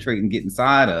penetrate and get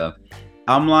inside of,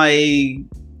 I'm like,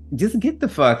 just get the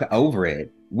fuck over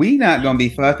it. We not gonna be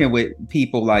fucking with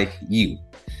people like you.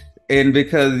 And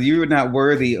because you're not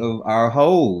worthy of our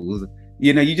holes,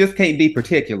 you know, you just can't be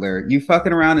particular. You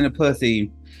fucking around in a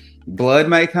pussy, blood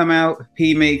may come out,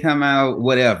 pee may come out,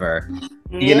 whatever.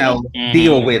 You know,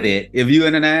 deal with it. If you're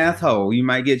in an asshole, you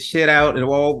might get shit out and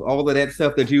all of that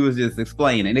stuff that you was just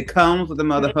explaining. It comes with the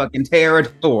motherfucking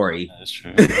territory. That's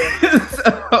true.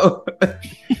 So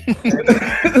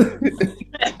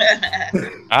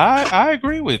I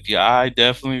agree with you. I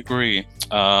definitely agree.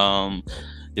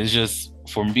 It's just,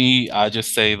 for me, I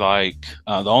just say like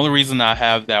the only reason I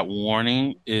have that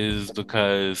warning is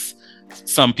because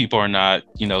some people are not,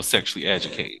 you know, sexually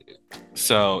educated.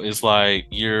 So it's like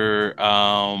you're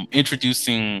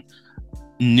introducing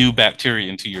new bacteria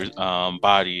into your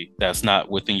body that's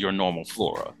not within your normal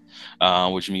flora,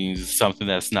 which means something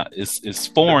that's not is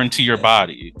foreign to your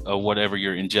body or whatever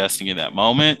you're ingesting in that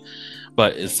moment.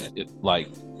 But it's like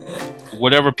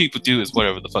whatever people do is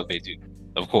whatever the fuck they do,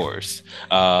 of course.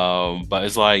 But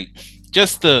it's like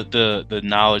just the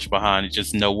knowledge behind it,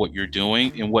 just know what you're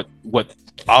doing and what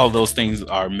all of those things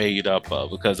are made up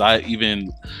of. Because I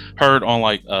even heard on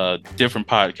like different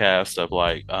podcasts of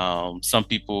like some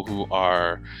people who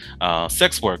are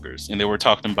sex workers, and they were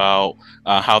talking about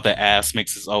how the ass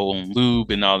makes its own lube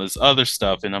and all this other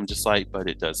stuff, and I'm just like, but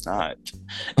it does not.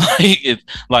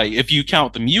 Like if you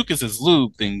count the mucus as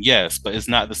lube, then yes, but it's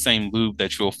not the same lube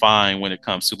that you'll find when it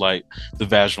comes to like the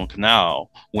vaginal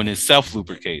canal when it's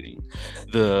self-lubricating.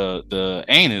 The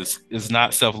anus is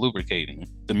not self-lubricating.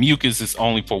 The mucus is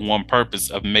only for one purpose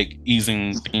of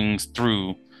easing things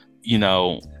through, you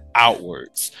know,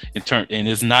 outwards and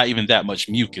it's not even that much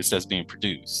mucus that's being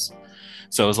produced.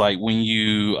 So it's like when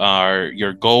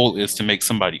your goal is to make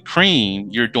somebody cream,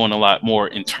 you're doing a lot more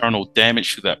internal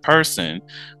damage to that person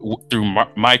through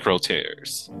micro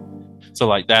tears. So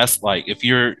like that's like if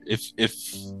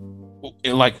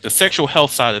like the sexual health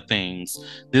side of things,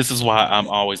 this is why I'm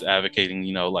always advocating,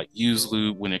 you know, like use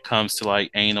lube when it comes to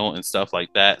like anal and stuff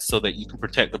like that, so that you can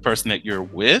protect the person that you're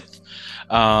with.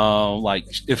 Like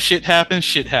if shit happens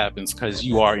because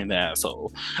you are in the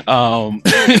asshole.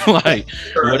 Like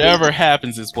whatever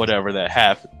happens is whatever that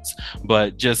happens.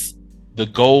 But just the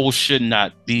goal should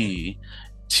not be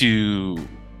to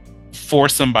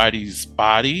force somebody's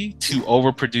body to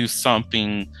overproduce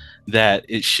something that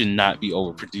it should not be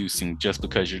overproducing just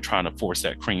because you're trying to force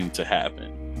that cream to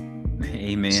happen.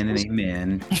 Amen and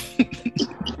amen.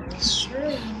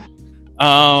 Sure.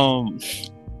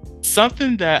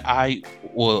 Something that I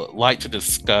would like to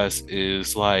discuss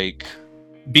is like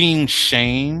being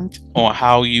shamed on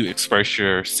how you express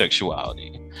your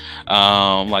sexuality.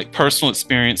 Like personal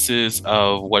experiences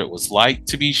of what it was like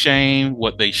to be shamed,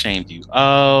 what they shamed you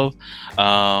of.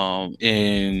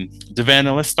 And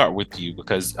Devana, let's start with you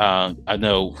because I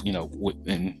know, you know,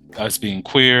 in us being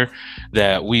queer,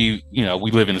 that we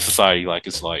live in a society like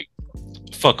it's like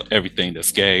fuck everything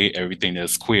that's gay, everything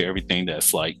that's queer, everything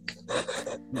that's like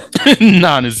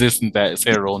non-existent, that is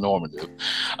heteronormative.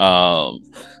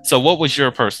 So what was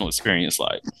your personal experience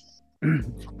like?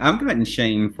 I've gotten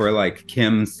shamed for like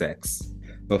chem sex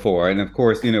before, and of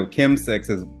course, you know, chem sex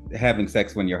is having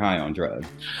sex when you're high on drugs.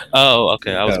 Oh,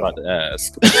 okay. I was about to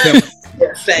ask.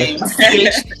 Yeah, same.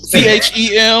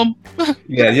 CHEM.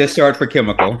 Yeah, just short for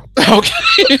chemical. Okay.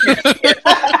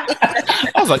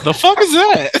 I was like, the fuck is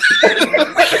that?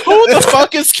 Who the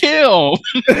fuck is Kim?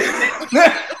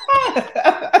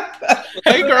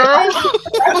 Hey, girl.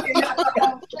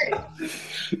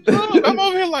 I'm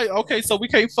over here like, okay, so we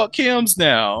can't fuck Kims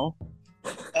now.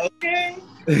 Okay.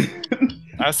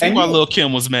 I see why Lil'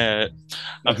 Kim was mad.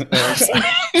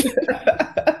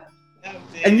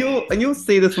 And you'll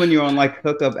see this when you're on like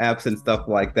hookup apps and stuff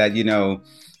like that. You know,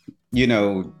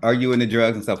 are you into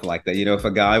drugs and stuff like that? You know, if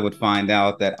a guy would find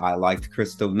out that I liked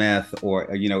crystal meth or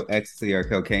ecstasy or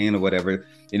cocaine or whatever,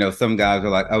 some guys are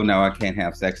like, oh no, I can't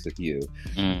have sex with you.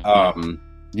 Mm-hmm.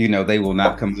 They will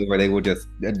not come over. They will just,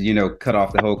 cut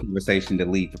off the whole conversation,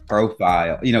 delete the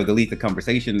profile, delete the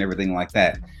conversation and everything like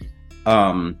that.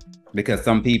 Because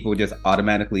some people just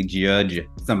automatically judge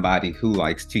somebody who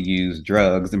likes to use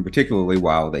drugs, and particularly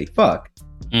while they fuck.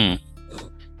 Mm.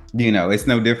 It's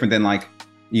no different than like,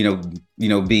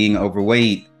 being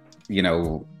overweight,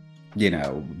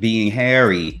 being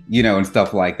hairy, and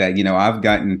stuff like that. I've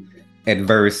gotten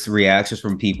adverse reactions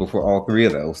from people for all three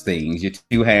of those things. You're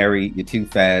too hairy, you're too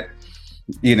fat,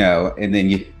 and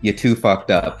then you're too fucked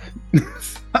up.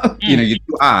 You're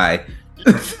too high.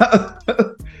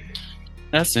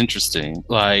 That's interesting.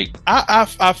 Like,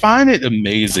 I find it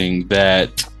amazing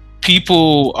that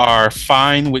people are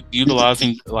fine with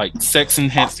utilizing like sex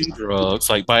enhancing drugs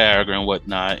like Viagra and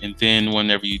whatnot, and then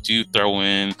whenever you do throw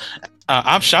in,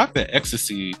 I'm shocked that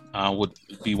ecstasy would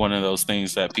be one of those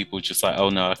things that people just like, oh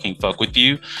no, I can't fuck with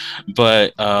you.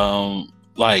 But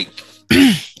like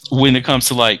when it comes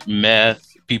to like meth,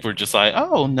 people are just like,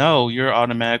 oh no, you're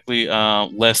automatically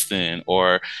less than.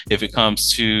 Or if it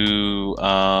comes to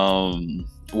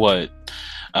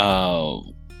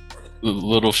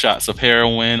little shots of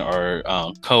heroin or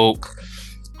coke,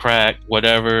 crack,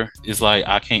 whatever, is like,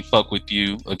 I can't fuck with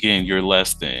you. Again, you're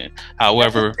less than.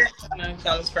 However, that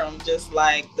comes from just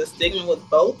like the stigma with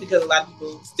both, because a lot of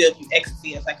people still view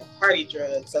ecstasy as like a party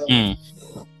drug. So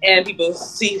and people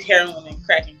see heroin and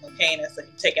crack and cocaine as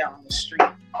something you take out on the street.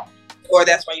 Or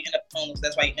that's why you end up homeless.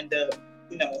 That's why you end up,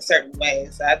 a certain way.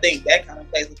 So I think that kind of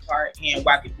plays a part in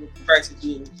why people prefer to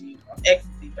do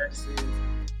ecstasy versus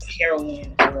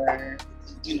heroin or,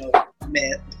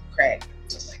 meth, crack,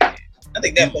 stuff like that. I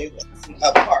think that plays a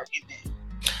part in that.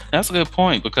 That's a good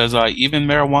point, because like even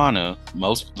marijuana,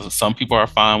 some people are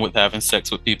fine with having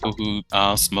sex with people who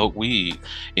smoke weed.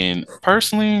 And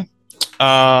personally,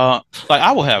 like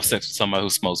I will have sex with somebody who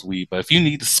smokes weed, but if you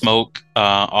need to smoke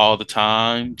all the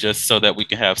time just so that we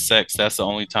can have sex, that's the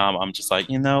only time I'm just like,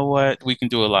 you know what, we can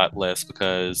do a lot less,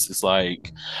 because it's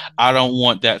like I don't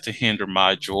want that to hinder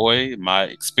my joy, my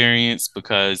experience,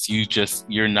 because your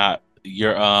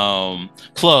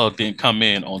plug didn't come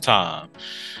in on time.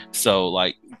 So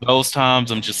like those times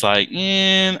I'm just like,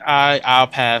 I'll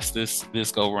pass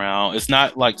this go round. It's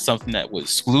not like something that would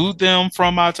exclude them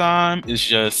from my time. It's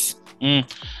just I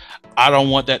don't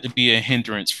want that to be a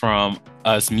hindrance from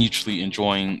us mutually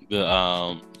enjoying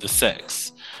the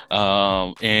sex.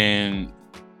 And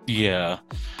yeah,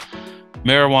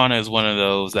 marijuana is one of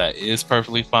those that is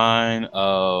perfectly fine.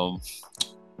 I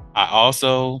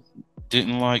also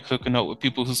didn't like hooking up with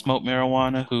people who smoke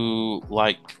marijuana who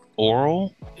like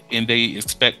oral, and they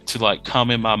expect to like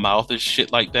come in my mouth and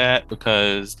shit like that,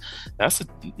 because that's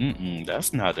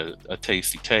not a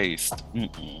tasty taste.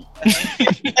 No,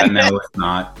 it's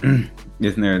not.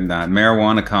 Isn't there not?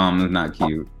 Marijuana cum is not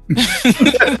cute.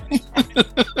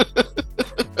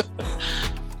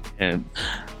 And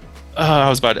I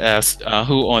was about to ask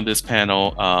who on this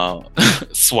panel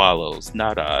swallows.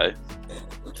 Not I.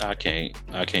 I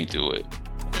can't do it.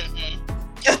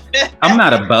 I'm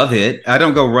not above it. I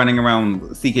don't go running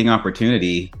around seeking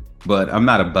opportunity, but I'm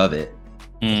not above it.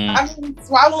 I mean,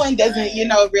 swallowing isn't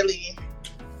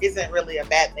really a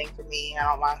bad thing for me. I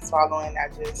don't mind swallowing. I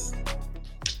just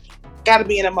gotta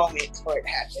be in a moment for it to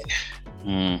happen.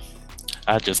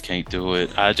 I just can't do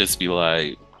it. I just be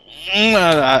like,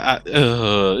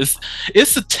 it's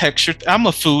a texture. I'm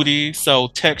a foodie, so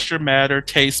texture matter,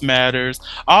 taste matters,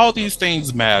 all these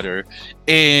things matter,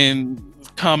 and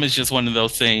cum is just one of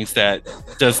those things that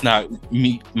does not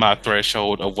meet my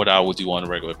threshold of what I would do on a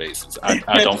regular basis. I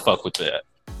don't fuck with that.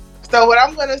 So what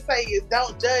I'm gonna say is,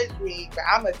 don't judge me, but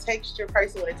I'm a texture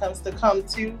person when it comes to cum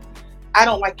too. I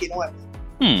don't like it on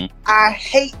me. I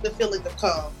hate the feeling of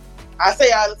cum. I say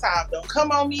all the time, don't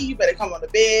come on me, you better come on the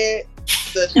bed,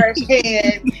 the trash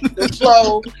can, the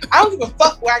floor. I don't give a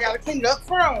fuck where I gotta clean it up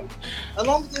from, as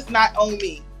long as it's not on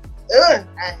me. I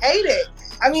hate it.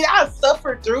 I mean, I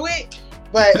suffered through it,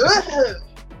 But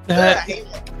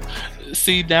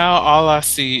see, now all I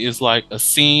see is like a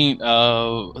scene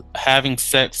of having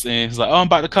sex, and he's like, "Oh, I'm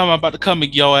about to come,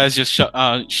 and your ass just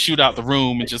shoot out the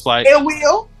room and just like, it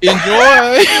will enjoy."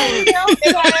 I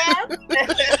was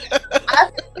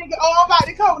thinking, "Oh, I'm about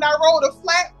to come," and I rolled a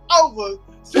flat over.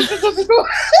 I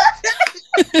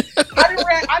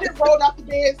done rolled off the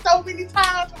bed so many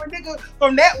times from a nigga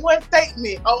from that one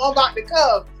statement. "Oh, I'm about to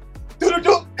come." That's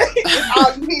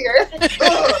all you hear.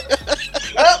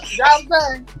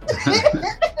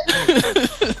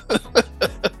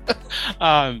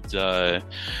 I'm done.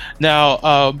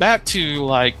 Now, back to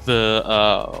like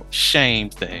the shame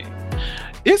thing.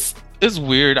 It's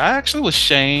weird. I actually was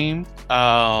shamed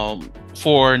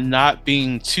for not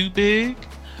being too big.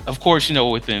 Of course,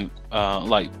 within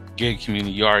like gay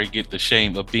community, you already get the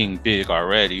shame of being big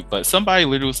already. But somebody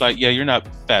literally was like, "Yeah, you're not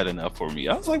fat enough for me."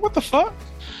 I was like, "What the fuck?"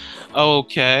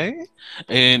 Okay.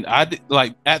 And I did,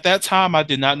 like, at that time I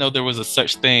did not know there was a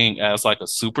such thing as like a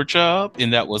super chub,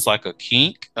 and that was like a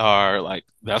kink, or like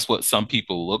that's what some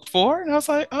people look for. And I was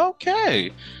like,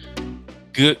 okay,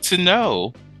 good to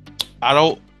know.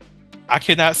 I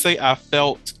cannot say I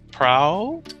felt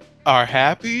proud or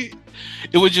happy.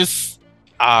 It was just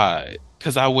odd,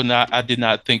 because I did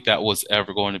not think that was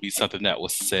ever going to be something that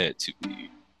was said to me.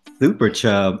 Super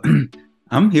chub.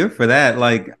 I'm here for that.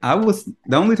 Like,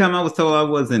 the only time I was told I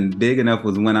wasn't big enough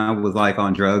was when I was like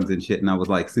on drugs and shit, and I was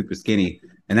like super skinny.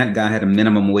 And that guy had a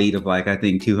minimum weight of like, I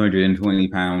think 220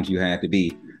 pounds you had to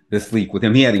be to sleep with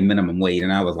him. He had a minimum weight,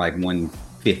 and I was like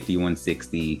 150,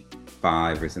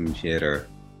 165 or some shit, or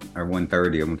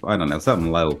 130, I don't know,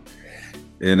 something low.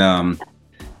 And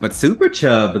but super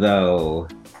chub though,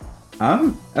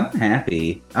 I'm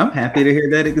happy. I'm happy to hear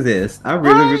that exists. I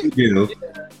really do.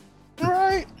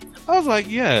 Right. I was like,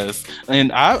 yes.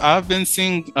 And I've been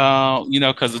seeing,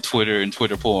 because of Twitter and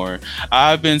Twitter porn,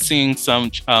 I've been seeing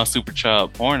some super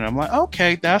chub porn. And I'm like,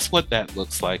 okay, that's what that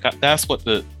looks like. That's what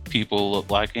the people look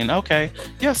like. And okay,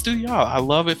 yes, do y'all. I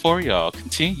love it for y'all.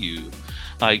 Continue.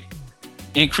 Like,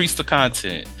 increase the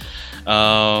content.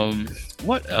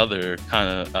 What other kind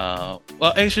of,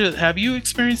 well, Asia, have you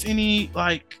experienced any,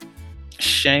 like,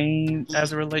 shame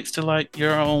as it relates to, like,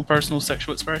 your own personal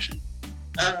sexual expression?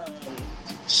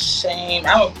 Shame.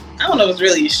 I don't know if it's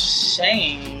really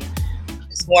shame.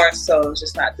 It's more so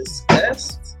just not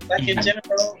discussed, like in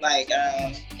general, like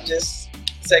just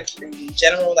sex in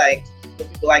general, like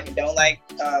what people like and don't like,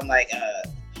 I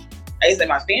used to say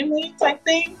my family type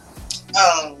thing,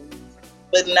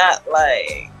 but not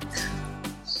like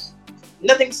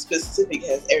nothing specific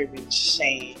has ever been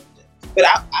shamed. But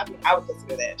I would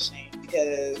consider that shame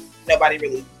because nobody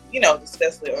really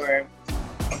discussed it or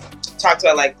talked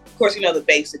about, like, of course, the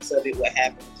basics of it, what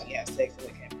happens when you have sex with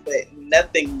him, but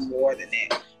nothing more than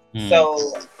that.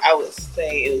 So I would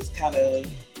say it was kind of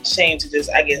shame to just,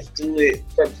 I guess, do it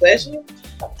for pleasure.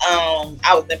 I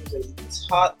was never really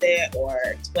taught that or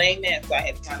explained that, so I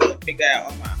had to kind of figure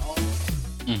out on my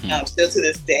own. Still to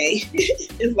this day,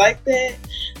 it's like that.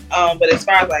 But as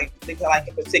far as like things I like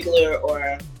in particular,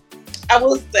 or I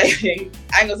will say,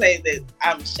 I ain't gonna say that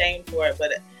I'm ashamed for it,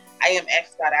 but I am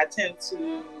asked about it. I tend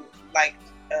to like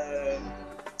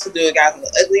to do it guys on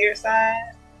the uglier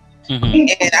side, and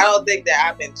I don't think that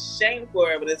I've been shamed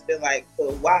for it, but it's been like,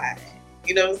 but why?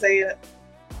 You know what I'm saying?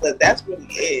 But that's really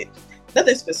it.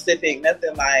 Nothing specific,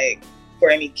 nothing like for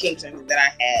any kinks or anything that I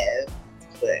have.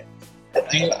 But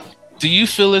do you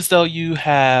feel as though you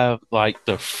have like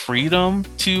the freedom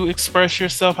to express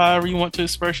yourself however you want to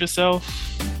express yourself?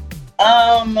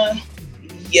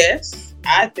 Yes,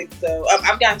 I think so.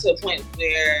 I've gotten to a point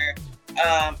where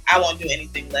I won't do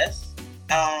anything less.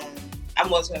 I'm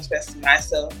always going to express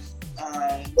myself,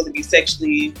 whether it be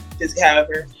sexually, physically,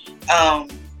 however.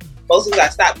 Mostly I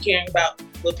stopped caring about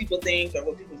what people think or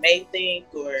what people may think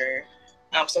or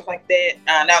stuff like that.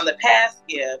 Now in the past,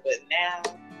 yeah, but now,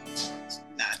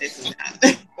 nah, this is not.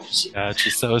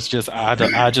 Gotcha. So it's just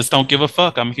I just don't give a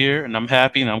fuck. I'm here and I'm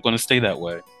happy and I'm going to stay that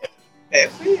way.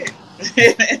 That's it.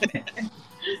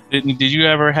 Did you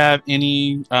ever have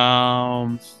any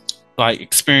like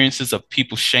experiences of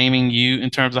people shaming you in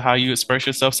terms of how you express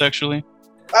yourself sexually?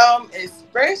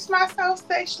 Express myself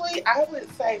sexually, I would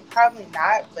say probably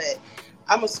not, but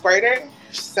I'm a squirter,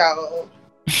 so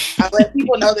I let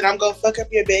people know that I'm gonna fuck up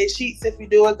your bed sheets if you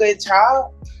do a good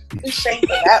job. I've been shamed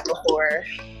for that before.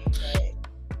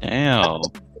 Damn.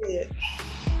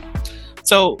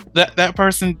 So that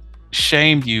person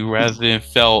shamed you rather than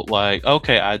felt like,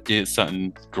 okay, I did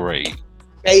something great.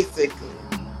 Basically.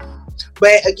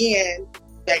 But again,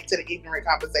 back to the ignorant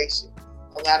conversation.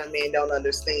 A lot of men don't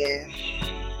understand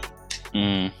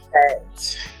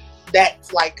that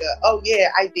that's like oh yeah,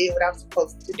 I did what I was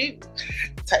supposed to do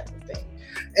type of thing.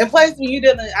 And plus, when you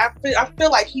didn't, I feel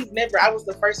like I was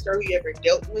the first girl he ever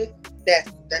dealt with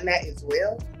that's done that as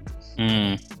well.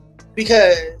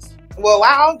 Because, well,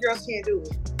 why all girls can't do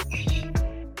it?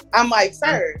 I'm like,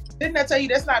 sir, didn't I tell you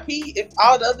that's not P? If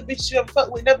all the other bitches you ever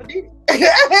fucked with never did it.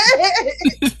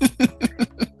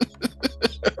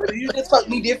 You just fuck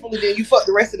me differently than you fuck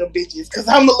the rest of them bitches. Because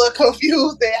I'm a little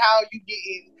confused at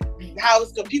how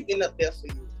it's computing up there for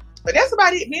you. But that's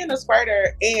about it. Being a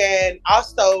squirter and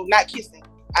also not kissing.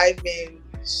 I've been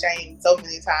shamed so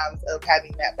many times of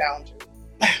having that boundary.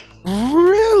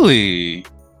 Really?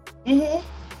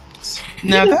 Mm-hmm.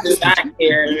 Now that's not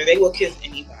care. They will kiss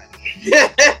anybody. Yeah,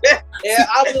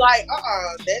 I'll be like,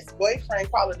 that's boyfriend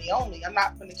quality only. I'm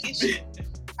not gonna kiss you.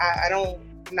 I'm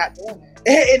not doing that.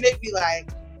 And they'd be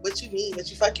like, what you mean? What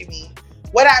you fucking mean?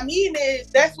 What I mean is,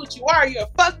 that's what you are. You're a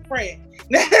fuck friend.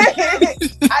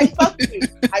 I fuck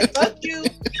you.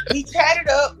 We chat it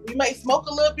up. We might smoke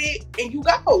a little bit, and you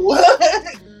go.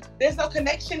 There's no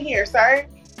connection here, sir.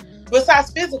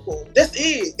 Besides physical, that's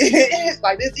it.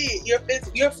 Like that's it.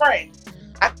 You're a friend.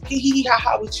 I can hee ha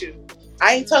ha with you.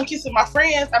 I ain't tongue kissing my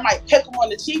friends. I might peck them on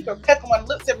the cheek or peck them on the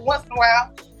lips every once in a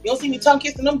while. You don't see me tongue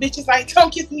kissing them bitches. I ain't tongue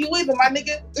kissing you either, my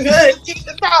nigga. Keep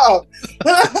this off.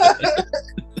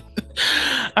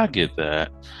 I get that.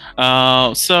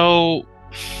 So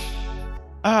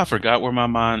I forgot where my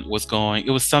mind was going.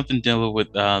 It was something dealing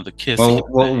with the kissing.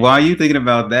 Well, why are you thinking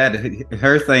about that?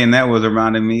 Her saying that was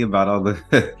reminding me about all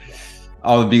the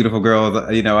all the beautiful girls.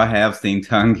 I have seen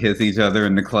tongue kiss each other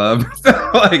in the club,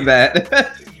 stuff like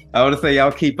that. I would say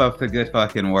y'all keep up the good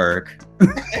fucking work.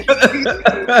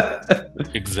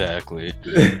 Exactly.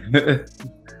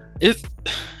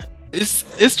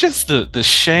 It's just the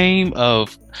shame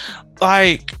of,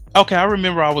 like, okay, I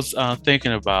remember I was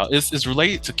thinking about it's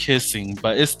related to kissing,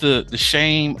 but it's the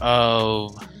shame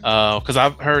of because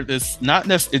I've heard this,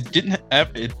 it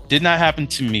did not happen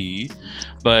to me,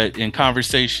 but in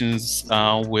conversations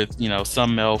with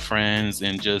some male friends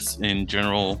and just in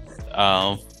general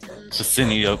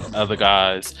vicinity of other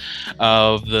guys,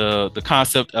 of the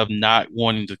concept of not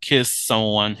wanting to kiss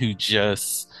someone who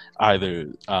just either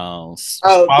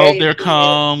swallowed their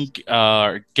cum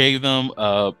or gave them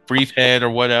a brief head or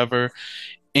whatever,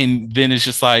 and then it's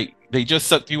just like they just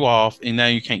sucked you off and now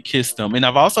you can't kiss them. And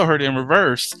I've also heard in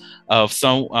reverse of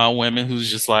some women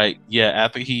who's just like, yeah,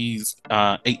 after he's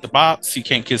ate the box, he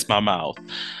can't kiss my mouth.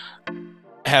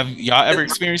 Have y'all ever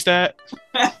experienced that?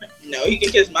 No, he can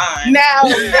kiss mine. Now,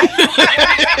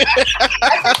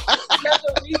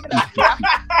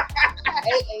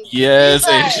 yes.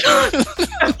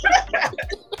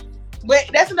 But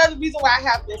that's another reason why I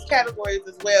have those categories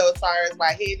as well, as far as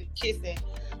my head and kissing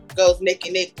goes neck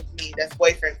and neck with me. That's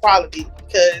boyfriend quality,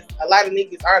 because a lot of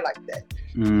niggas are like that.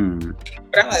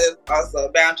 But I like it's also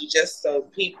a boundary just so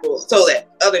that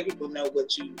other people know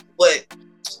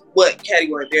what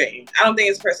category they're in. I don't think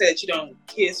it's per se that you don't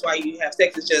kiss while you have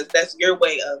sex. It's just that's your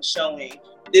way of showing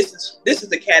this is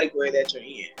the category that you're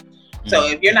in. So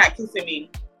if you're not kissing me,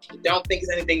 don't think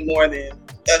it's anything more than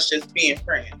us just being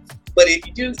friends. But if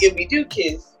we do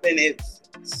kiss, then it's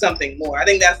something more. I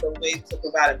think that's a way to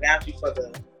provide a boundary for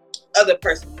the other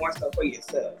person more so for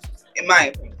yourself, in my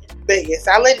opinion. But yes,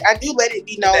 I do let it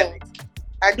be known.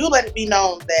 I do let it be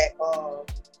known that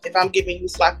if I'm giving you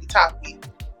sloppy toppy,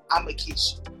 I'm gonna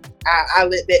kiss you. I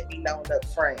let that be known up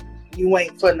front.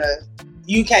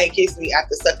 You can't kiss me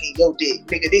after sucking your dick,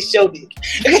 nigga. This your dick.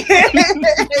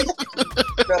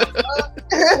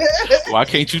 Why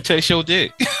can't you taste your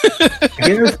dick?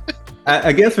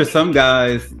 I guess for some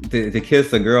guys, to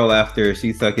kiss a girl after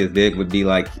she sucked his dick would be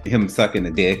like him sucking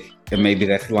the dick, and maybe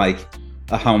that's like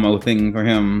a homo thing for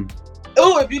him.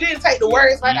 Ooh, if you didn't take the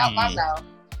words right out my mouth.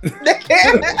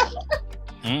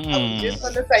 I'm just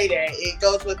gonna say that it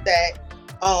goes with that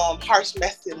harsh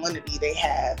masculinity they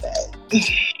have.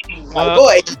 Like,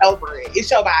 boy, get over it. It's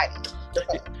your body.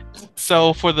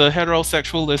 So for the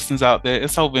heterosexual listeners out there,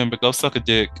 it's November. Go suck a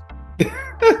dick.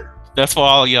 That's for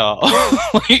all y'all.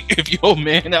 Like, if you're a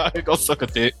man out here, go suck a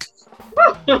dick.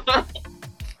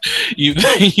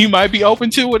 You might be open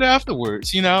to it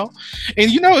afterwards, And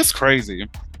it's crazy.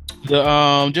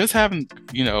 The just having,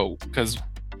 because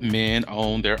men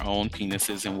own their own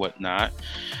penises and whatnot.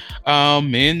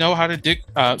 Men know how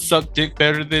to suck dick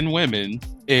better than women,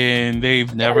 and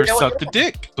they've never sucked a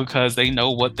dick because they know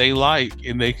what they like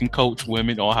and they can coach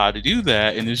women on how to do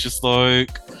that. And it's just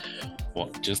like,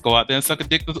 well, just go out there and suck a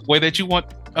dick the way that you want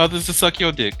others to suck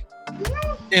your dick,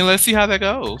 and let's see how that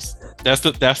goes. That's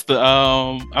the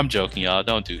I'm joking, y'all.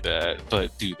 Don't do that,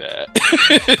 but do that.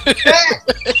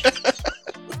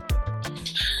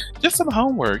 just some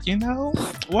homework, you know?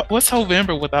 What's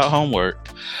Hovember without homework?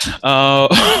 Uh,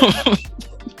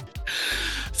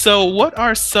 so what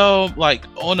are some, like,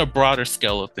 on a broader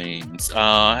scale of things,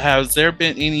 has there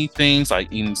been any things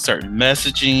like in certain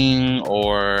messaging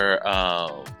or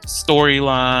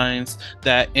storylines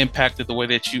that impacted the way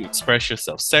that you express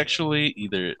yourself sexually?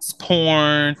 Either it's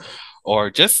porn or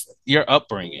just your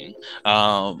upbringing.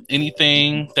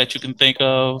 Anything that you can think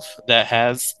of that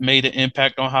has made an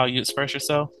impact on how you express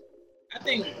yourself? I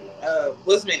think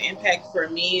what's been impact for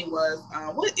me was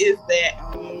what is that?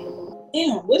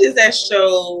 What is that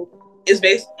show? It's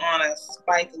based on a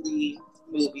Spike Lee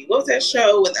movie. What was that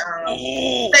show with say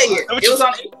it? It was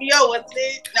on HBO, wasn't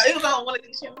it? No, it was on one of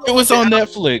these channels. It was on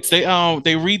Netflix. They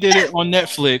redid it on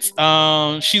Netflix.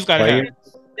 She's got it.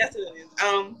 That's what it is.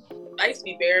 I used to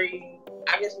be very,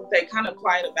 I guess we'd say, kind of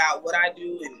quiet about what I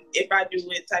do and if I do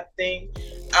it type of thing.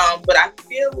 But I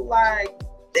feel like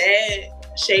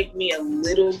that shaped me a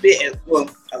little bit, well,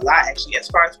 a lot actually, as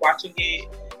far as watching it.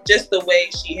 Just the way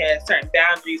she had certain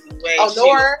boundaries and ways she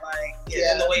was like,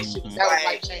 and the way she was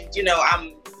like, you know,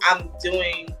 I'm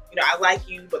doing, you know, I like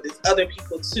you, but there's other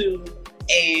people too.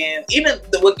 And even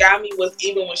what got me was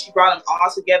even when she brought them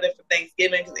all together for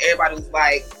Thanksgiving, because everybody was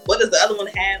like, what does the other one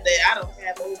have that I don't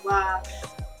have, blah, blah, blah.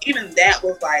 Even that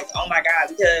was like, oh my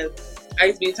God, because I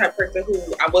used to be the type of person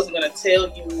who I wasn't going to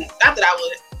tell you, not that I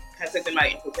would have something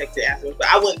might be protected afterwards, but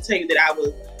I wouldn't tell you that I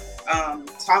was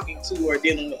talking to or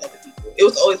dealing with other people. It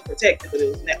was always protected, but it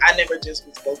was I never just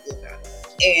was vocal about it.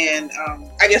 And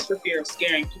I guess for fear of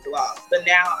scaring people off. But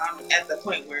now I'm at the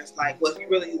point where it's like, well, if you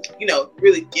really, you know,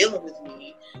 really dealing with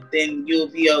me, then you'll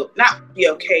be not be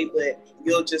okay, but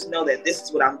you'll just know that this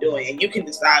is what I'm doing, and you can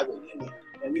decide what you want.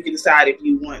 And you can decide if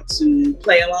you want to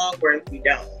play along or if you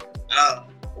don't.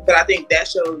 But I think that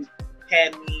show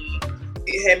had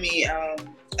me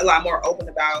a lot more open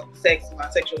about sex and my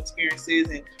sexual experiences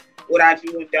and what I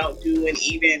do and don't do, and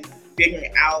even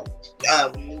figuring out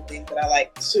new things that I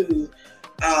like too.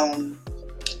 I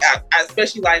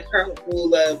especially like her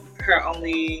rule of her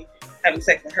only having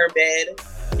sex in her bed.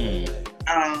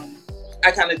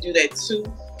 I kind of do that too.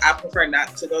 I prefer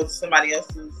not to go to somebody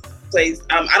else's place.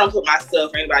 I don't put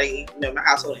myself or anybody, you know, in my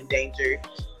household in danger,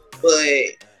 but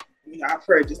you know, I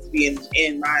prefer just to be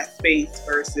in my space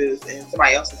versus in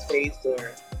somebody else's space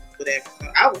or whatever. So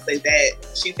I would say that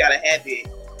she's got a habit.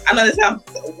 I know this sounds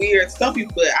weird to some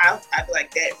people, but I feel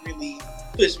like that really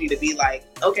pushed me to be like,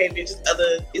 okay, bitch,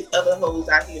 it's other hoes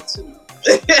out here too.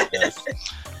 Yes.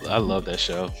 I love that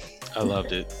show. I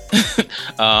loved it.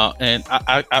 And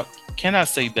I cannot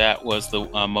say that was the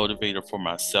motivator for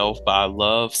myself, but I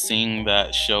love seeing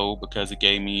that show because it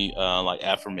gave me like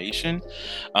affirmation.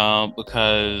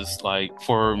 Because like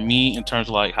for me, in terms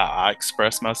of like how I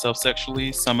express myself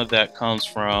sexually, some of that comes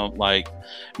from like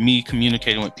me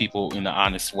communicating with people in an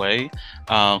honest way.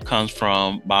 Comes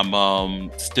from my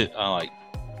mom like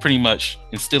pretty much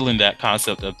instilling that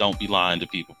concept of don't be lying to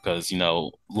people, because, you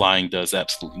know, lying does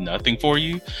absolutely nothing for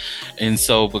you. And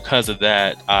so because of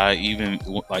that, I even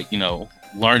like, you know,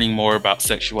 learning more about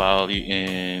sexuality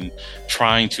and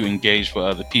trying to engage with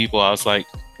other people, I was like,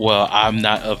 well, I'm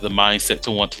not of the mindset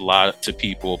to want to lie to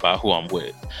people about who I'm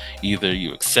with. Either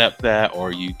you accept that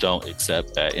or you don't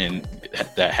accept that. And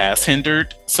that has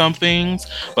hindered some things,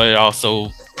 but it also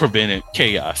prevented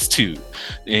chaos too.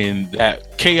 And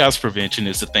that chaos prevention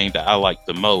is the thing that I like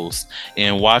the most.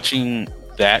 And watching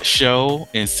that show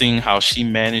and seeing how she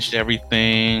managed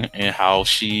everything and how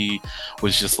she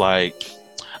was just like,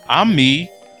 I'm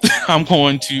me. I'm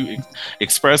going to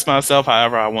express myself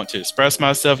however I want to express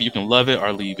myself. You can love it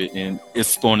or leave it, and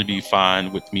it's going to be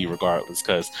fine with me regardless,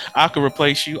 because I could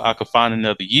replace you, I could find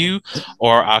another you,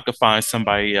 or I could find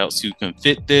somebody else who can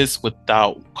fit this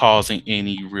without causing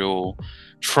any real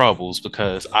troubles,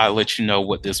 because I let you know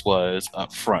what this was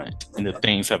up front and the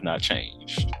things have not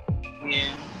changed.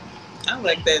 Yeah, I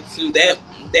like that too. That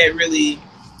really,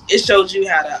 it showed you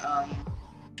how to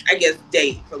I guess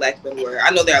date, for lack of a better word. I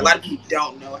know there are a lot of people who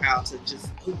don't know how to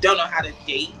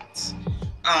date.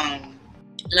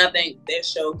 And I think that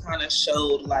show kind of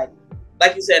showed like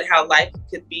you said, how life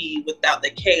could be without the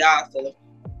chaos of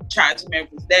trying to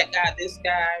remember, is that guy this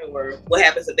guy, or what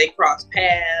happens if they cross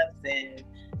paths and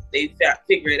they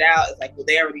figure it out. It's like, well,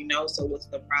 they already know, so what's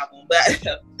the problem? But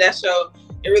that show,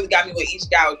 it really got me where each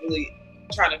guy was really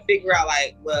trying to figure out,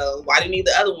 like, well, why do you need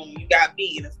the other one when you got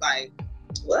me? And it's like,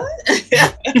 what?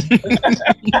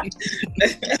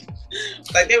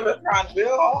 Like, they were trying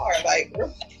real hard. Like,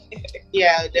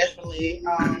 yeah, definitely.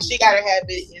 She Got a Habit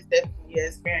is definitely an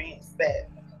experience that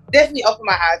definitely opened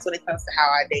my eyes when it comes to how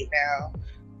I date now.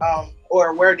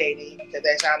 Or we're dating, because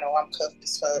as y'all know, I'm cuffed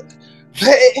as fuck.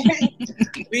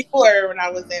 But before, when I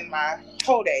was in my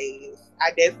whole days,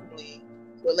 I definitely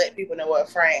would let people know up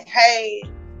front, hey,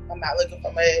 I'm not looking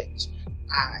for much.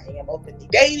 I am openly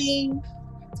dating.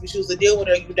 If you choose to deal with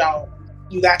her, you don't.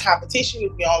 You got competition.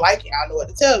 If you don't like it, I know what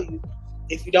to tell you.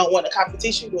 If you don't want the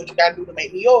competition, do what you gotta do to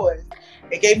make me yours.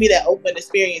 It gave me that open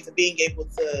experience of being able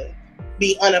to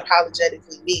be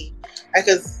unapologetically me.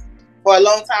 Because for a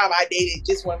long time, I dated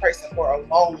just one person for a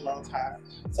long, long time.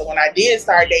 So when I did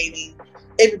start dating,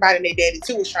 everybody they dated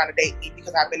too was trying to date me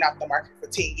because I've been off the market for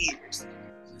 10 years.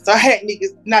 So I had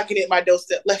niggas knocking at my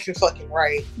doorstep left and fucking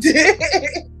right.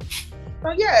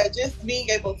 So yeah, just being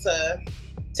able to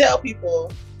tell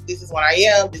people, this is what I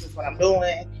am, this is what I'm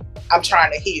doing. I'm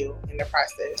trying to heal in the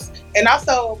process. And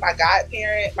also my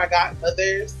godparent, my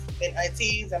godmothers and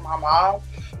aunties and my mom.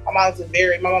 My mom's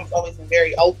always been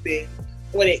very open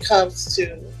when it comes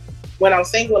to when I'm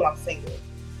single, I'm single.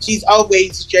 She's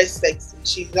always dressed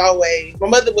sexy. My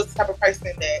mother was the type of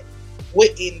person that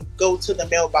wouldn't go to the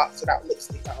mailbox without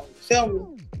lipstick on. You feel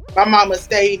me? My mama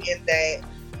stayed in that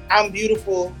I'm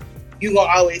beautiful, you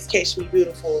gonna always catch me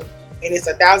beautiful, and it's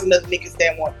 1,000 other niggas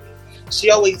that want me. She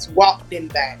always walked in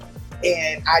that,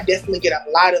 and I definitely get a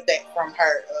lot of that from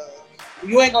her. If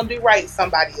you ain't gonna do right,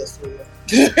 somebody else will.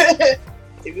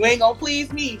 If you ain't gonna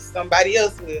please me, somebody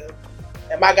else will.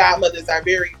 And my godmothers are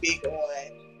very big on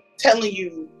telling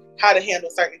you how to handle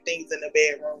certain things in the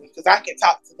bedroom, because I can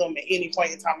talk to them at any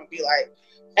point in time and be like,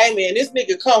 hey man, this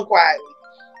nigga come quietly.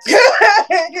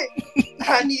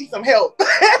 I need some help.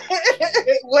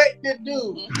 What to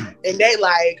do? And they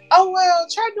like, oh well,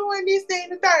 try doing this, that,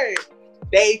 and the third.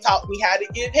 They taught me how to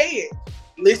get head.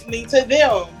 Listening to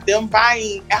them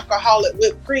buying alcoholic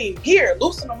whipped cream. Here,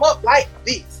 loosen them up like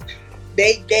this.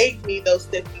 They gave me those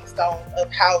stepping stones of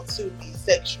how to be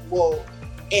sexual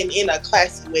and in a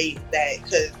classy way. That,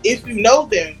 because if you know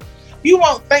them, you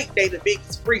won't think they the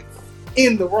biggest freaks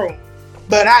in the room.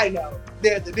 But I know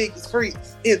they're the biggest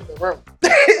freaks in the room.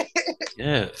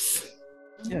 Yes,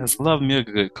 love me a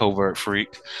good covert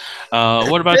freak.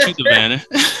 What about you, Devana?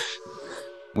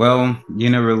 Well,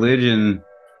 religion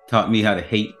taught me how to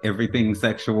hate everything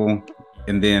sexual.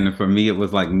 And then for me, it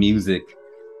was like music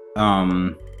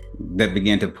that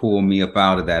began to pull me up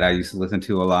out of that. I used to listen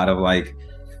to a lot of like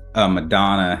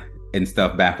Madonna and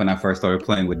stuff back when I first started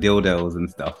playing with dildos and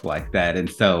stuff like that. And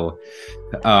so,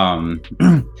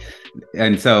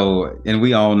 and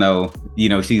we all know,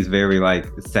 she's very like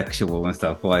sexual and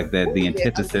stuff like that, the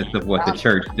antithesis of what the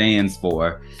church stands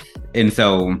for. And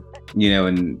so,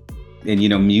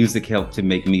 music helped to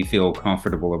make me feel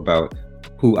comfortable about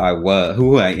who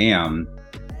I am.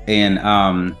 And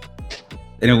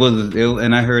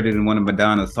and I heard it in one of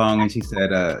Madonna's songs, and she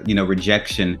said,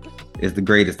 rejection is the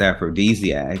greatest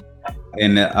aphrodisiac.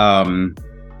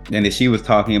 And she was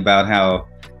talking about how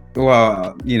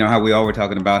we all were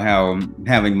talking about how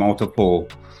having multiple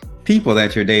people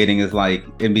that you're dating is like,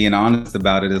 and being honest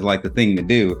about it is like the thing to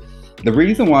do. The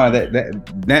reason why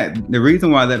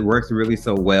that works really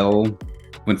so well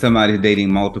when somebody's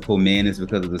dating multiple men is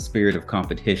because of the spirit of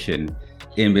competition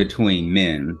in between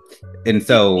men. And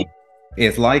so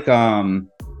it's like one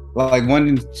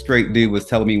straight dude was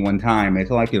telling me one time, it's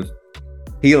like if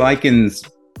he likens,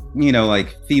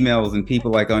 like females and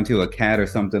people like onto a cat or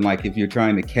something, like if you're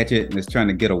trying to catch it and it's trying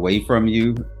to get away from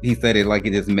you, he said it like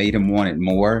it just made him want it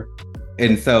more.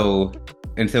 And so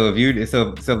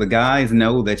the guys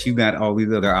know that you got all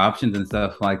these other options and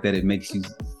stuff like that. It makes you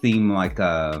seem like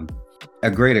a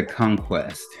greater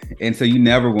conquest. And so you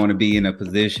never want to be in a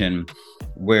position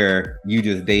where you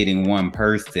just dating one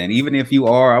person. Even if you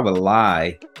are, I would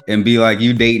lie and be like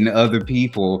you dating other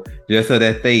people just so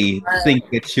that they think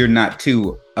that you're not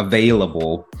too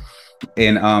available.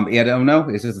 And I don't know,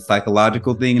 it's just a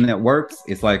psychological thing that works.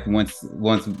 It's like once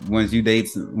you date,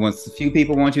 once a few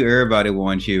people want you, everybody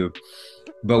wants you.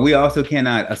 But we also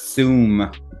cannot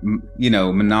assume,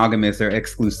 monogamous or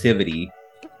exclusivity,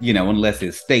 unless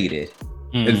it's stated.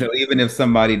 Mm-hmm. And so even if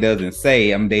somebody doesn't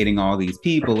say, I'm dating all these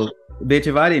people, bitch,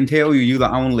 if I didn't tell you you're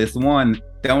the only one,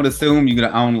 don't assume you're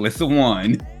the only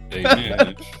one.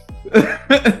 Amen.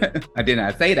 I did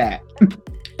not say that.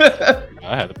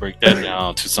 I had to break that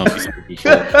down to some people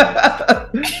before.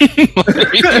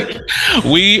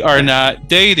 We are not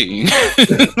dating.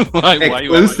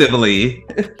 Exclusively.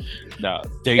 No,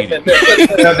 dating.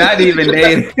 No, not even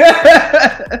dating.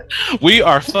 We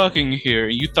are fucking here.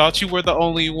 You thought you were the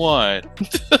only one.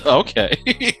 Okay.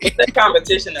 The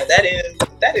competition, though, that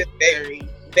is very,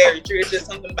 very true. It's just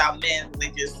something about men. They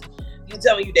just, you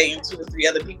tell me you dating 2 or 3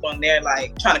 other people and they're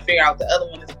like trying to figure out what the other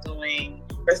one is doing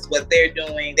versus what they're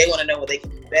doing. They want to know what they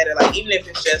can do better. Like even if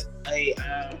it's just a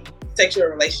sexual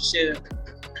relationship,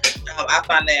 I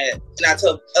find that, and I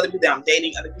tell other people that I'm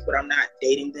dating, other people that I'm not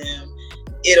dating them,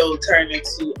 it'll turn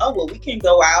into, oh, well, we can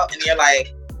go out, and you're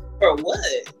like, for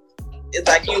what? It's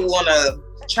like you want to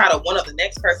try to one up the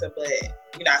next person, but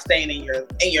you're not staying in your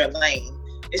lane.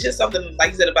 It's just something,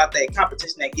 like you said, about that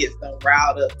competition that gets them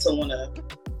riled up to want to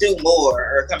do more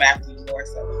or come after you more.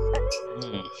 So,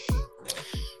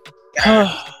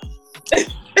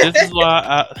 this is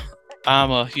why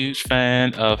I'm a huge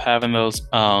fan of having those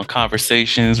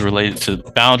conversations related to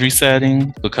boundary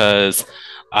setting, because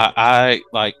I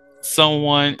like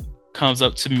someone comes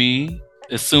up to me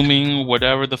assuming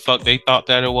whatever the fuck they thought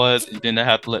that it was, and then I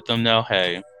have to let them know,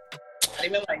 hey, not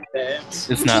even like that.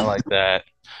 It's not like that.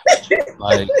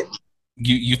 Like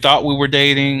you thought we were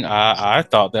dating. I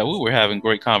thought that we were having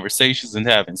great conversations and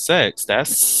having sex.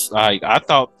 That's like, I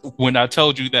thought when I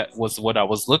told you that was what I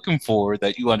was looking for,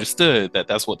 that you understood that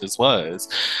that's what this was.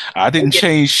 I didn't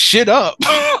change shit up.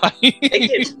 They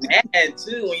get mad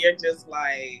too when you're just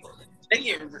like, they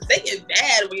get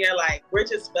mad when you're like, we're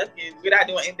just fucking, we're not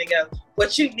doing anything else.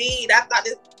 What you need? I thought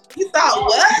this. You thought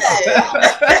what?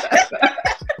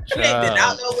 We ain't been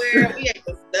out nowhere. We ain't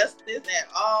discussed this at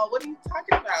all. What are you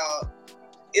talking about?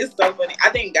 It's so funny.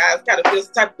 I think guys kind of feel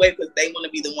some type of way because they want to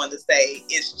be the one to say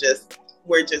it's just,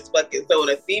 we're just fucking. So when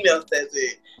a female says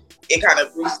it, it kind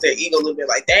of boosts their ego a little bit.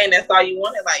 Like, dang, that's all you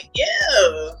wanted? Like,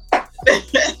 yeah.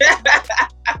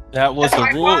 That was the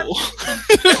rule.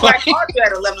 I called you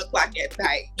at 11 o'clock at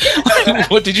night.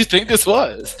 What did you think this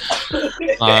was?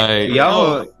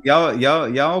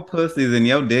 Y'all pussies and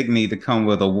your dick need to come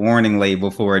with a warning label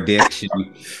for addiction.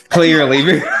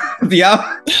 Clearly,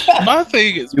 y'all. My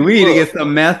thing is, we need to get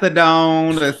some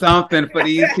methadone or something for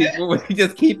these people. We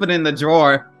just keep it in the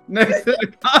drawer next to the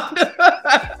condom.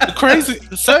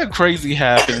 Something crazy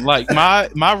happened. Like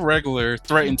my regular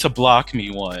threatened to block me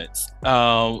once,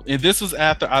 and this was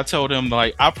after I told him,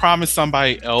 like, I promised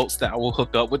somebody else that I will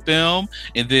hook up with them,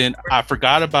 and then I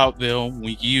forgot about them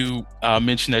when you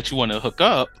mentioned that you want to hook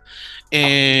up,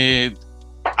 and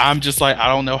I'm just like, I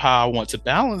don't know how I want to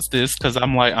balance this, because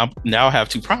I'm like, I now have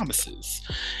two promises.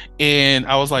 And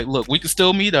I was like, look, we can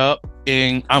still meet up,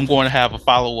 and I'm going to have a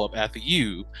follow-up after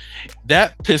you.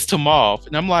 That pissed him off.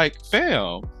 And I'm like,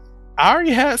 fam, I already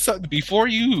had something before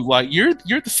you. Like, you're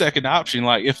the second option.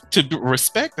 Like, if to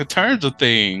respect the terms of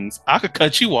things, I could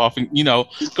cut you off and,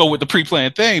 go with the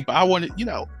pre-planned thing. But I wanted, you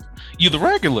the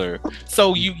regular.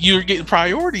 So you're getting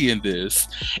priority in this.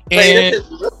 But it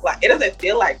doesn't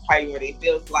feel like priority. It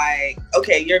feels like,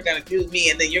 okay, you're going to do me,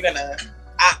 and then you're going to...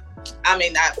 I may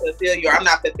not fulfill you, or I'm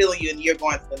not fulfilling you, and you're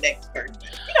going to the next person.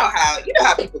 You know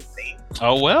how people think.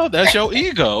 Oh well, that's your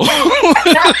ego.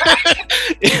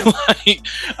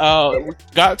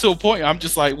 Got to a point. I'm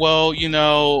just like, well,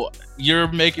 you're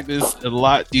making this a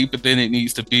lot deeper than it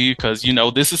needs to be, because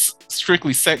this is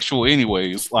strictly sexual,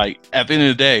 anyways. Like, at the end of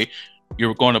the day,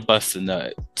 you're going to bust a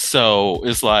nut. So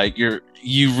it's like you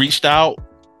reached out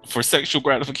for sexual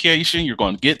gratification. You're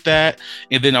going to get that,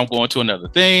 and then I'm going to another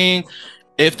thing.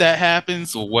 If that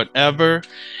happens or whatever.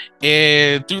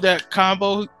 And through that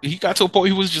combo, he got to a point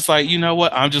he was just like, you know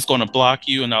what, I'm just going to block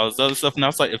you and all this other stuff. And I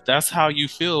was like, if that's how you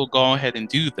feel, go ahead and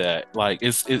do that. Like,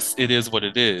 it is what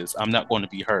it is. I'm not going to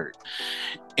be hurt.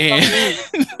 And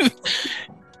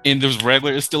and this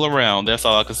regular is still around. That's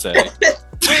all I can say.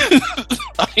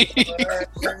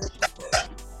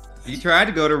 He tried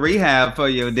to go to rehab for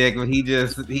your dick, but he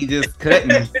just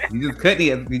couldn't.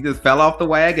 He just fell off the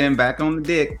wagon and back on the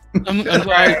dick. I'm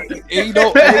like, ain't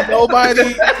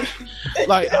nobody.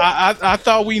 Like, I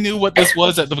thought we knew what this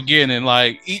was at the beginning.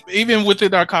 Like, even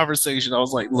within our conversation, I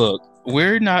was like, look,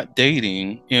 we're not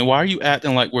dating, and why are you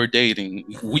acting like we're dating?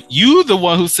 You the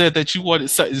one who said that you wanted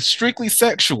something strictly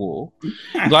sexual.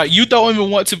 Like, you don't even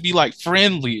want to be like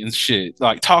friendly and shit.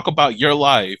 Like, talk about your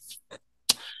life.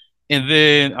 And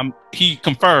then he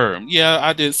confirmed, yeah,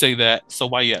 I did say that. So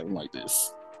why you acting like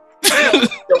this?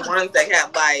 The ones that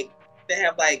have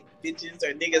bitches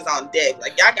or niggas on deck.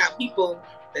 Like, y'all got people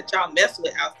that y'all mess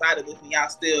with outside of this, and y'all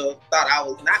still thought I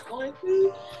was not going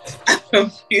to. I'm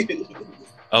confused.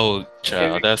 Oh,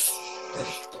 child,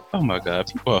 oh my God,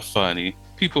 people are funny.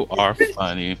 People are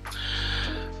funny.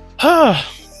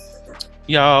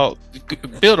 Y'all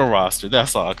build a roster.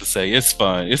 That's all I can say. It's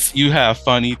fun. You have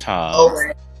funny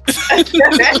times.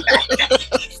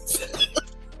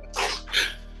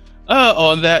 Oh,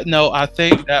 on that note, I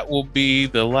think that will be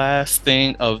the last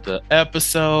thing of the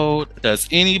episode. Does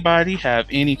anybody have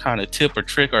any kind of tip or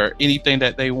trick or anything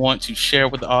that they want to share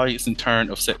with the audience in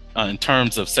terms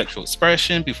of sexual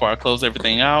expression before I close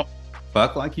everything out?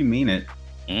 Fuck like you mean it.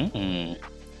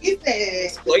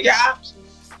 Explore your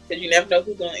options, because you never know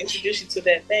who's going to introduce you to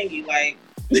that thing you like.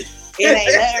 It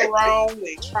ain't nothing wrong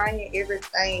with trying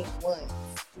everything once.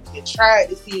 You can try it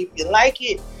to see if you like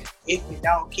it. If you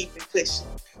don't, keep it pushing.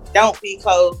 Don't be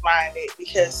closed-minded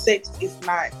because sex is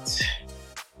not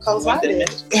closed-minded.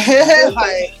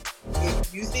 Like,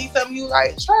 if you see something you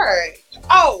like, try it.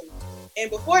 Oh, and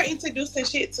before introducing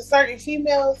shit to certain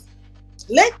females,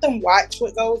 let them watch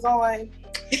what goes on.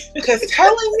 Because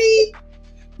telling me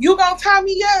you gonna tie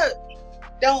me up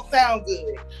don't sound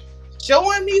good.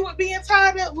 Showing me what being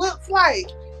tied up looks like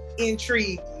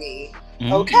intrigued me.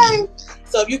 Okay?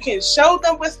 So if you can show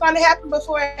them what's gonna happen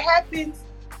before it happens,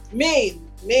 men,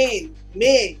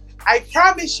 I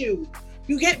promise you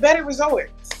get better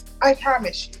results. I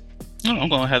promise you. I'm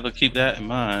gonna have to keep that in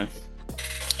mind.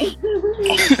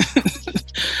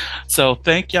 So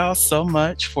thank y'all so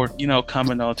much for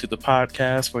coming on to the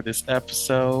podcast for this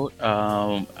episode.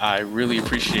 I really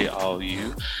appreciate all of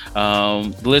you.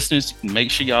 Listeners, make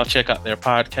sure y'all check out their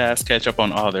podcast, catch up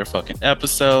on all their fucking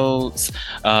episodes.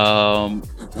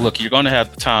 Look, you're gonna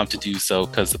have the time to do so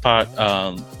because the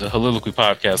Holiloquy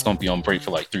podcast is gonna be on break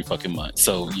for like 3 fucking months,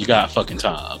 so you got fucking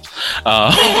time.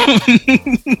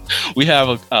 We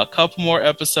have a couple more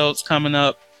episodes coming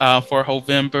up for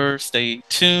Hovember. Stay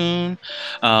tuned.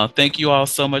 Thank you all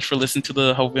so much for listening to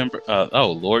the Hovember.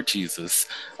 Oh Lord Jesus,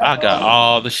 I got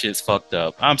all the shits fucked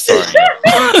up. I'm sorry.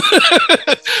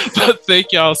 But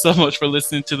thank y'all so much for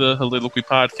listening to the Holiloquy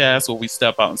podcast, where we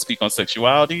step out and speak on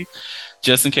sexuality.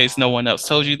 Just in case no one else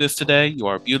told you this today, you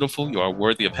are beautiful, you are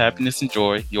worthy of happiness and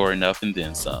joy, you are enough and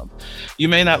then some. You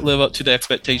may not live up to the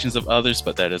expectations of others,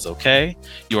 but that is okay.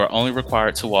 You are only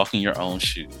required to walk in your own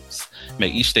shoes. May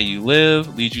each day you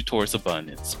live lead you towards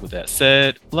abundance. With that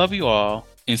said, love you all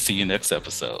and see you next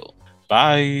episode.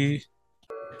 Bye.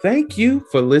 Thank you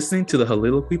for listening to the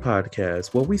Holiloquy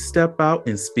podcast, where we step out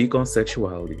and speak on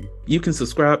sexuality. You can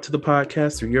subscribe to the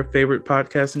podcast through your favorite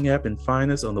podcasting app and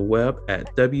find us on the web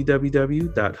at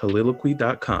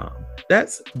www.holiloquy.com.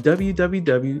 That's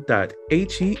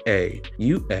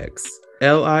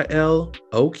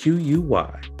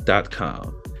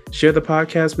www.HEAUXLILOQUY.com. Share the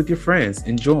podcast with your friends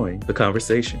and join the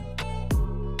conversation.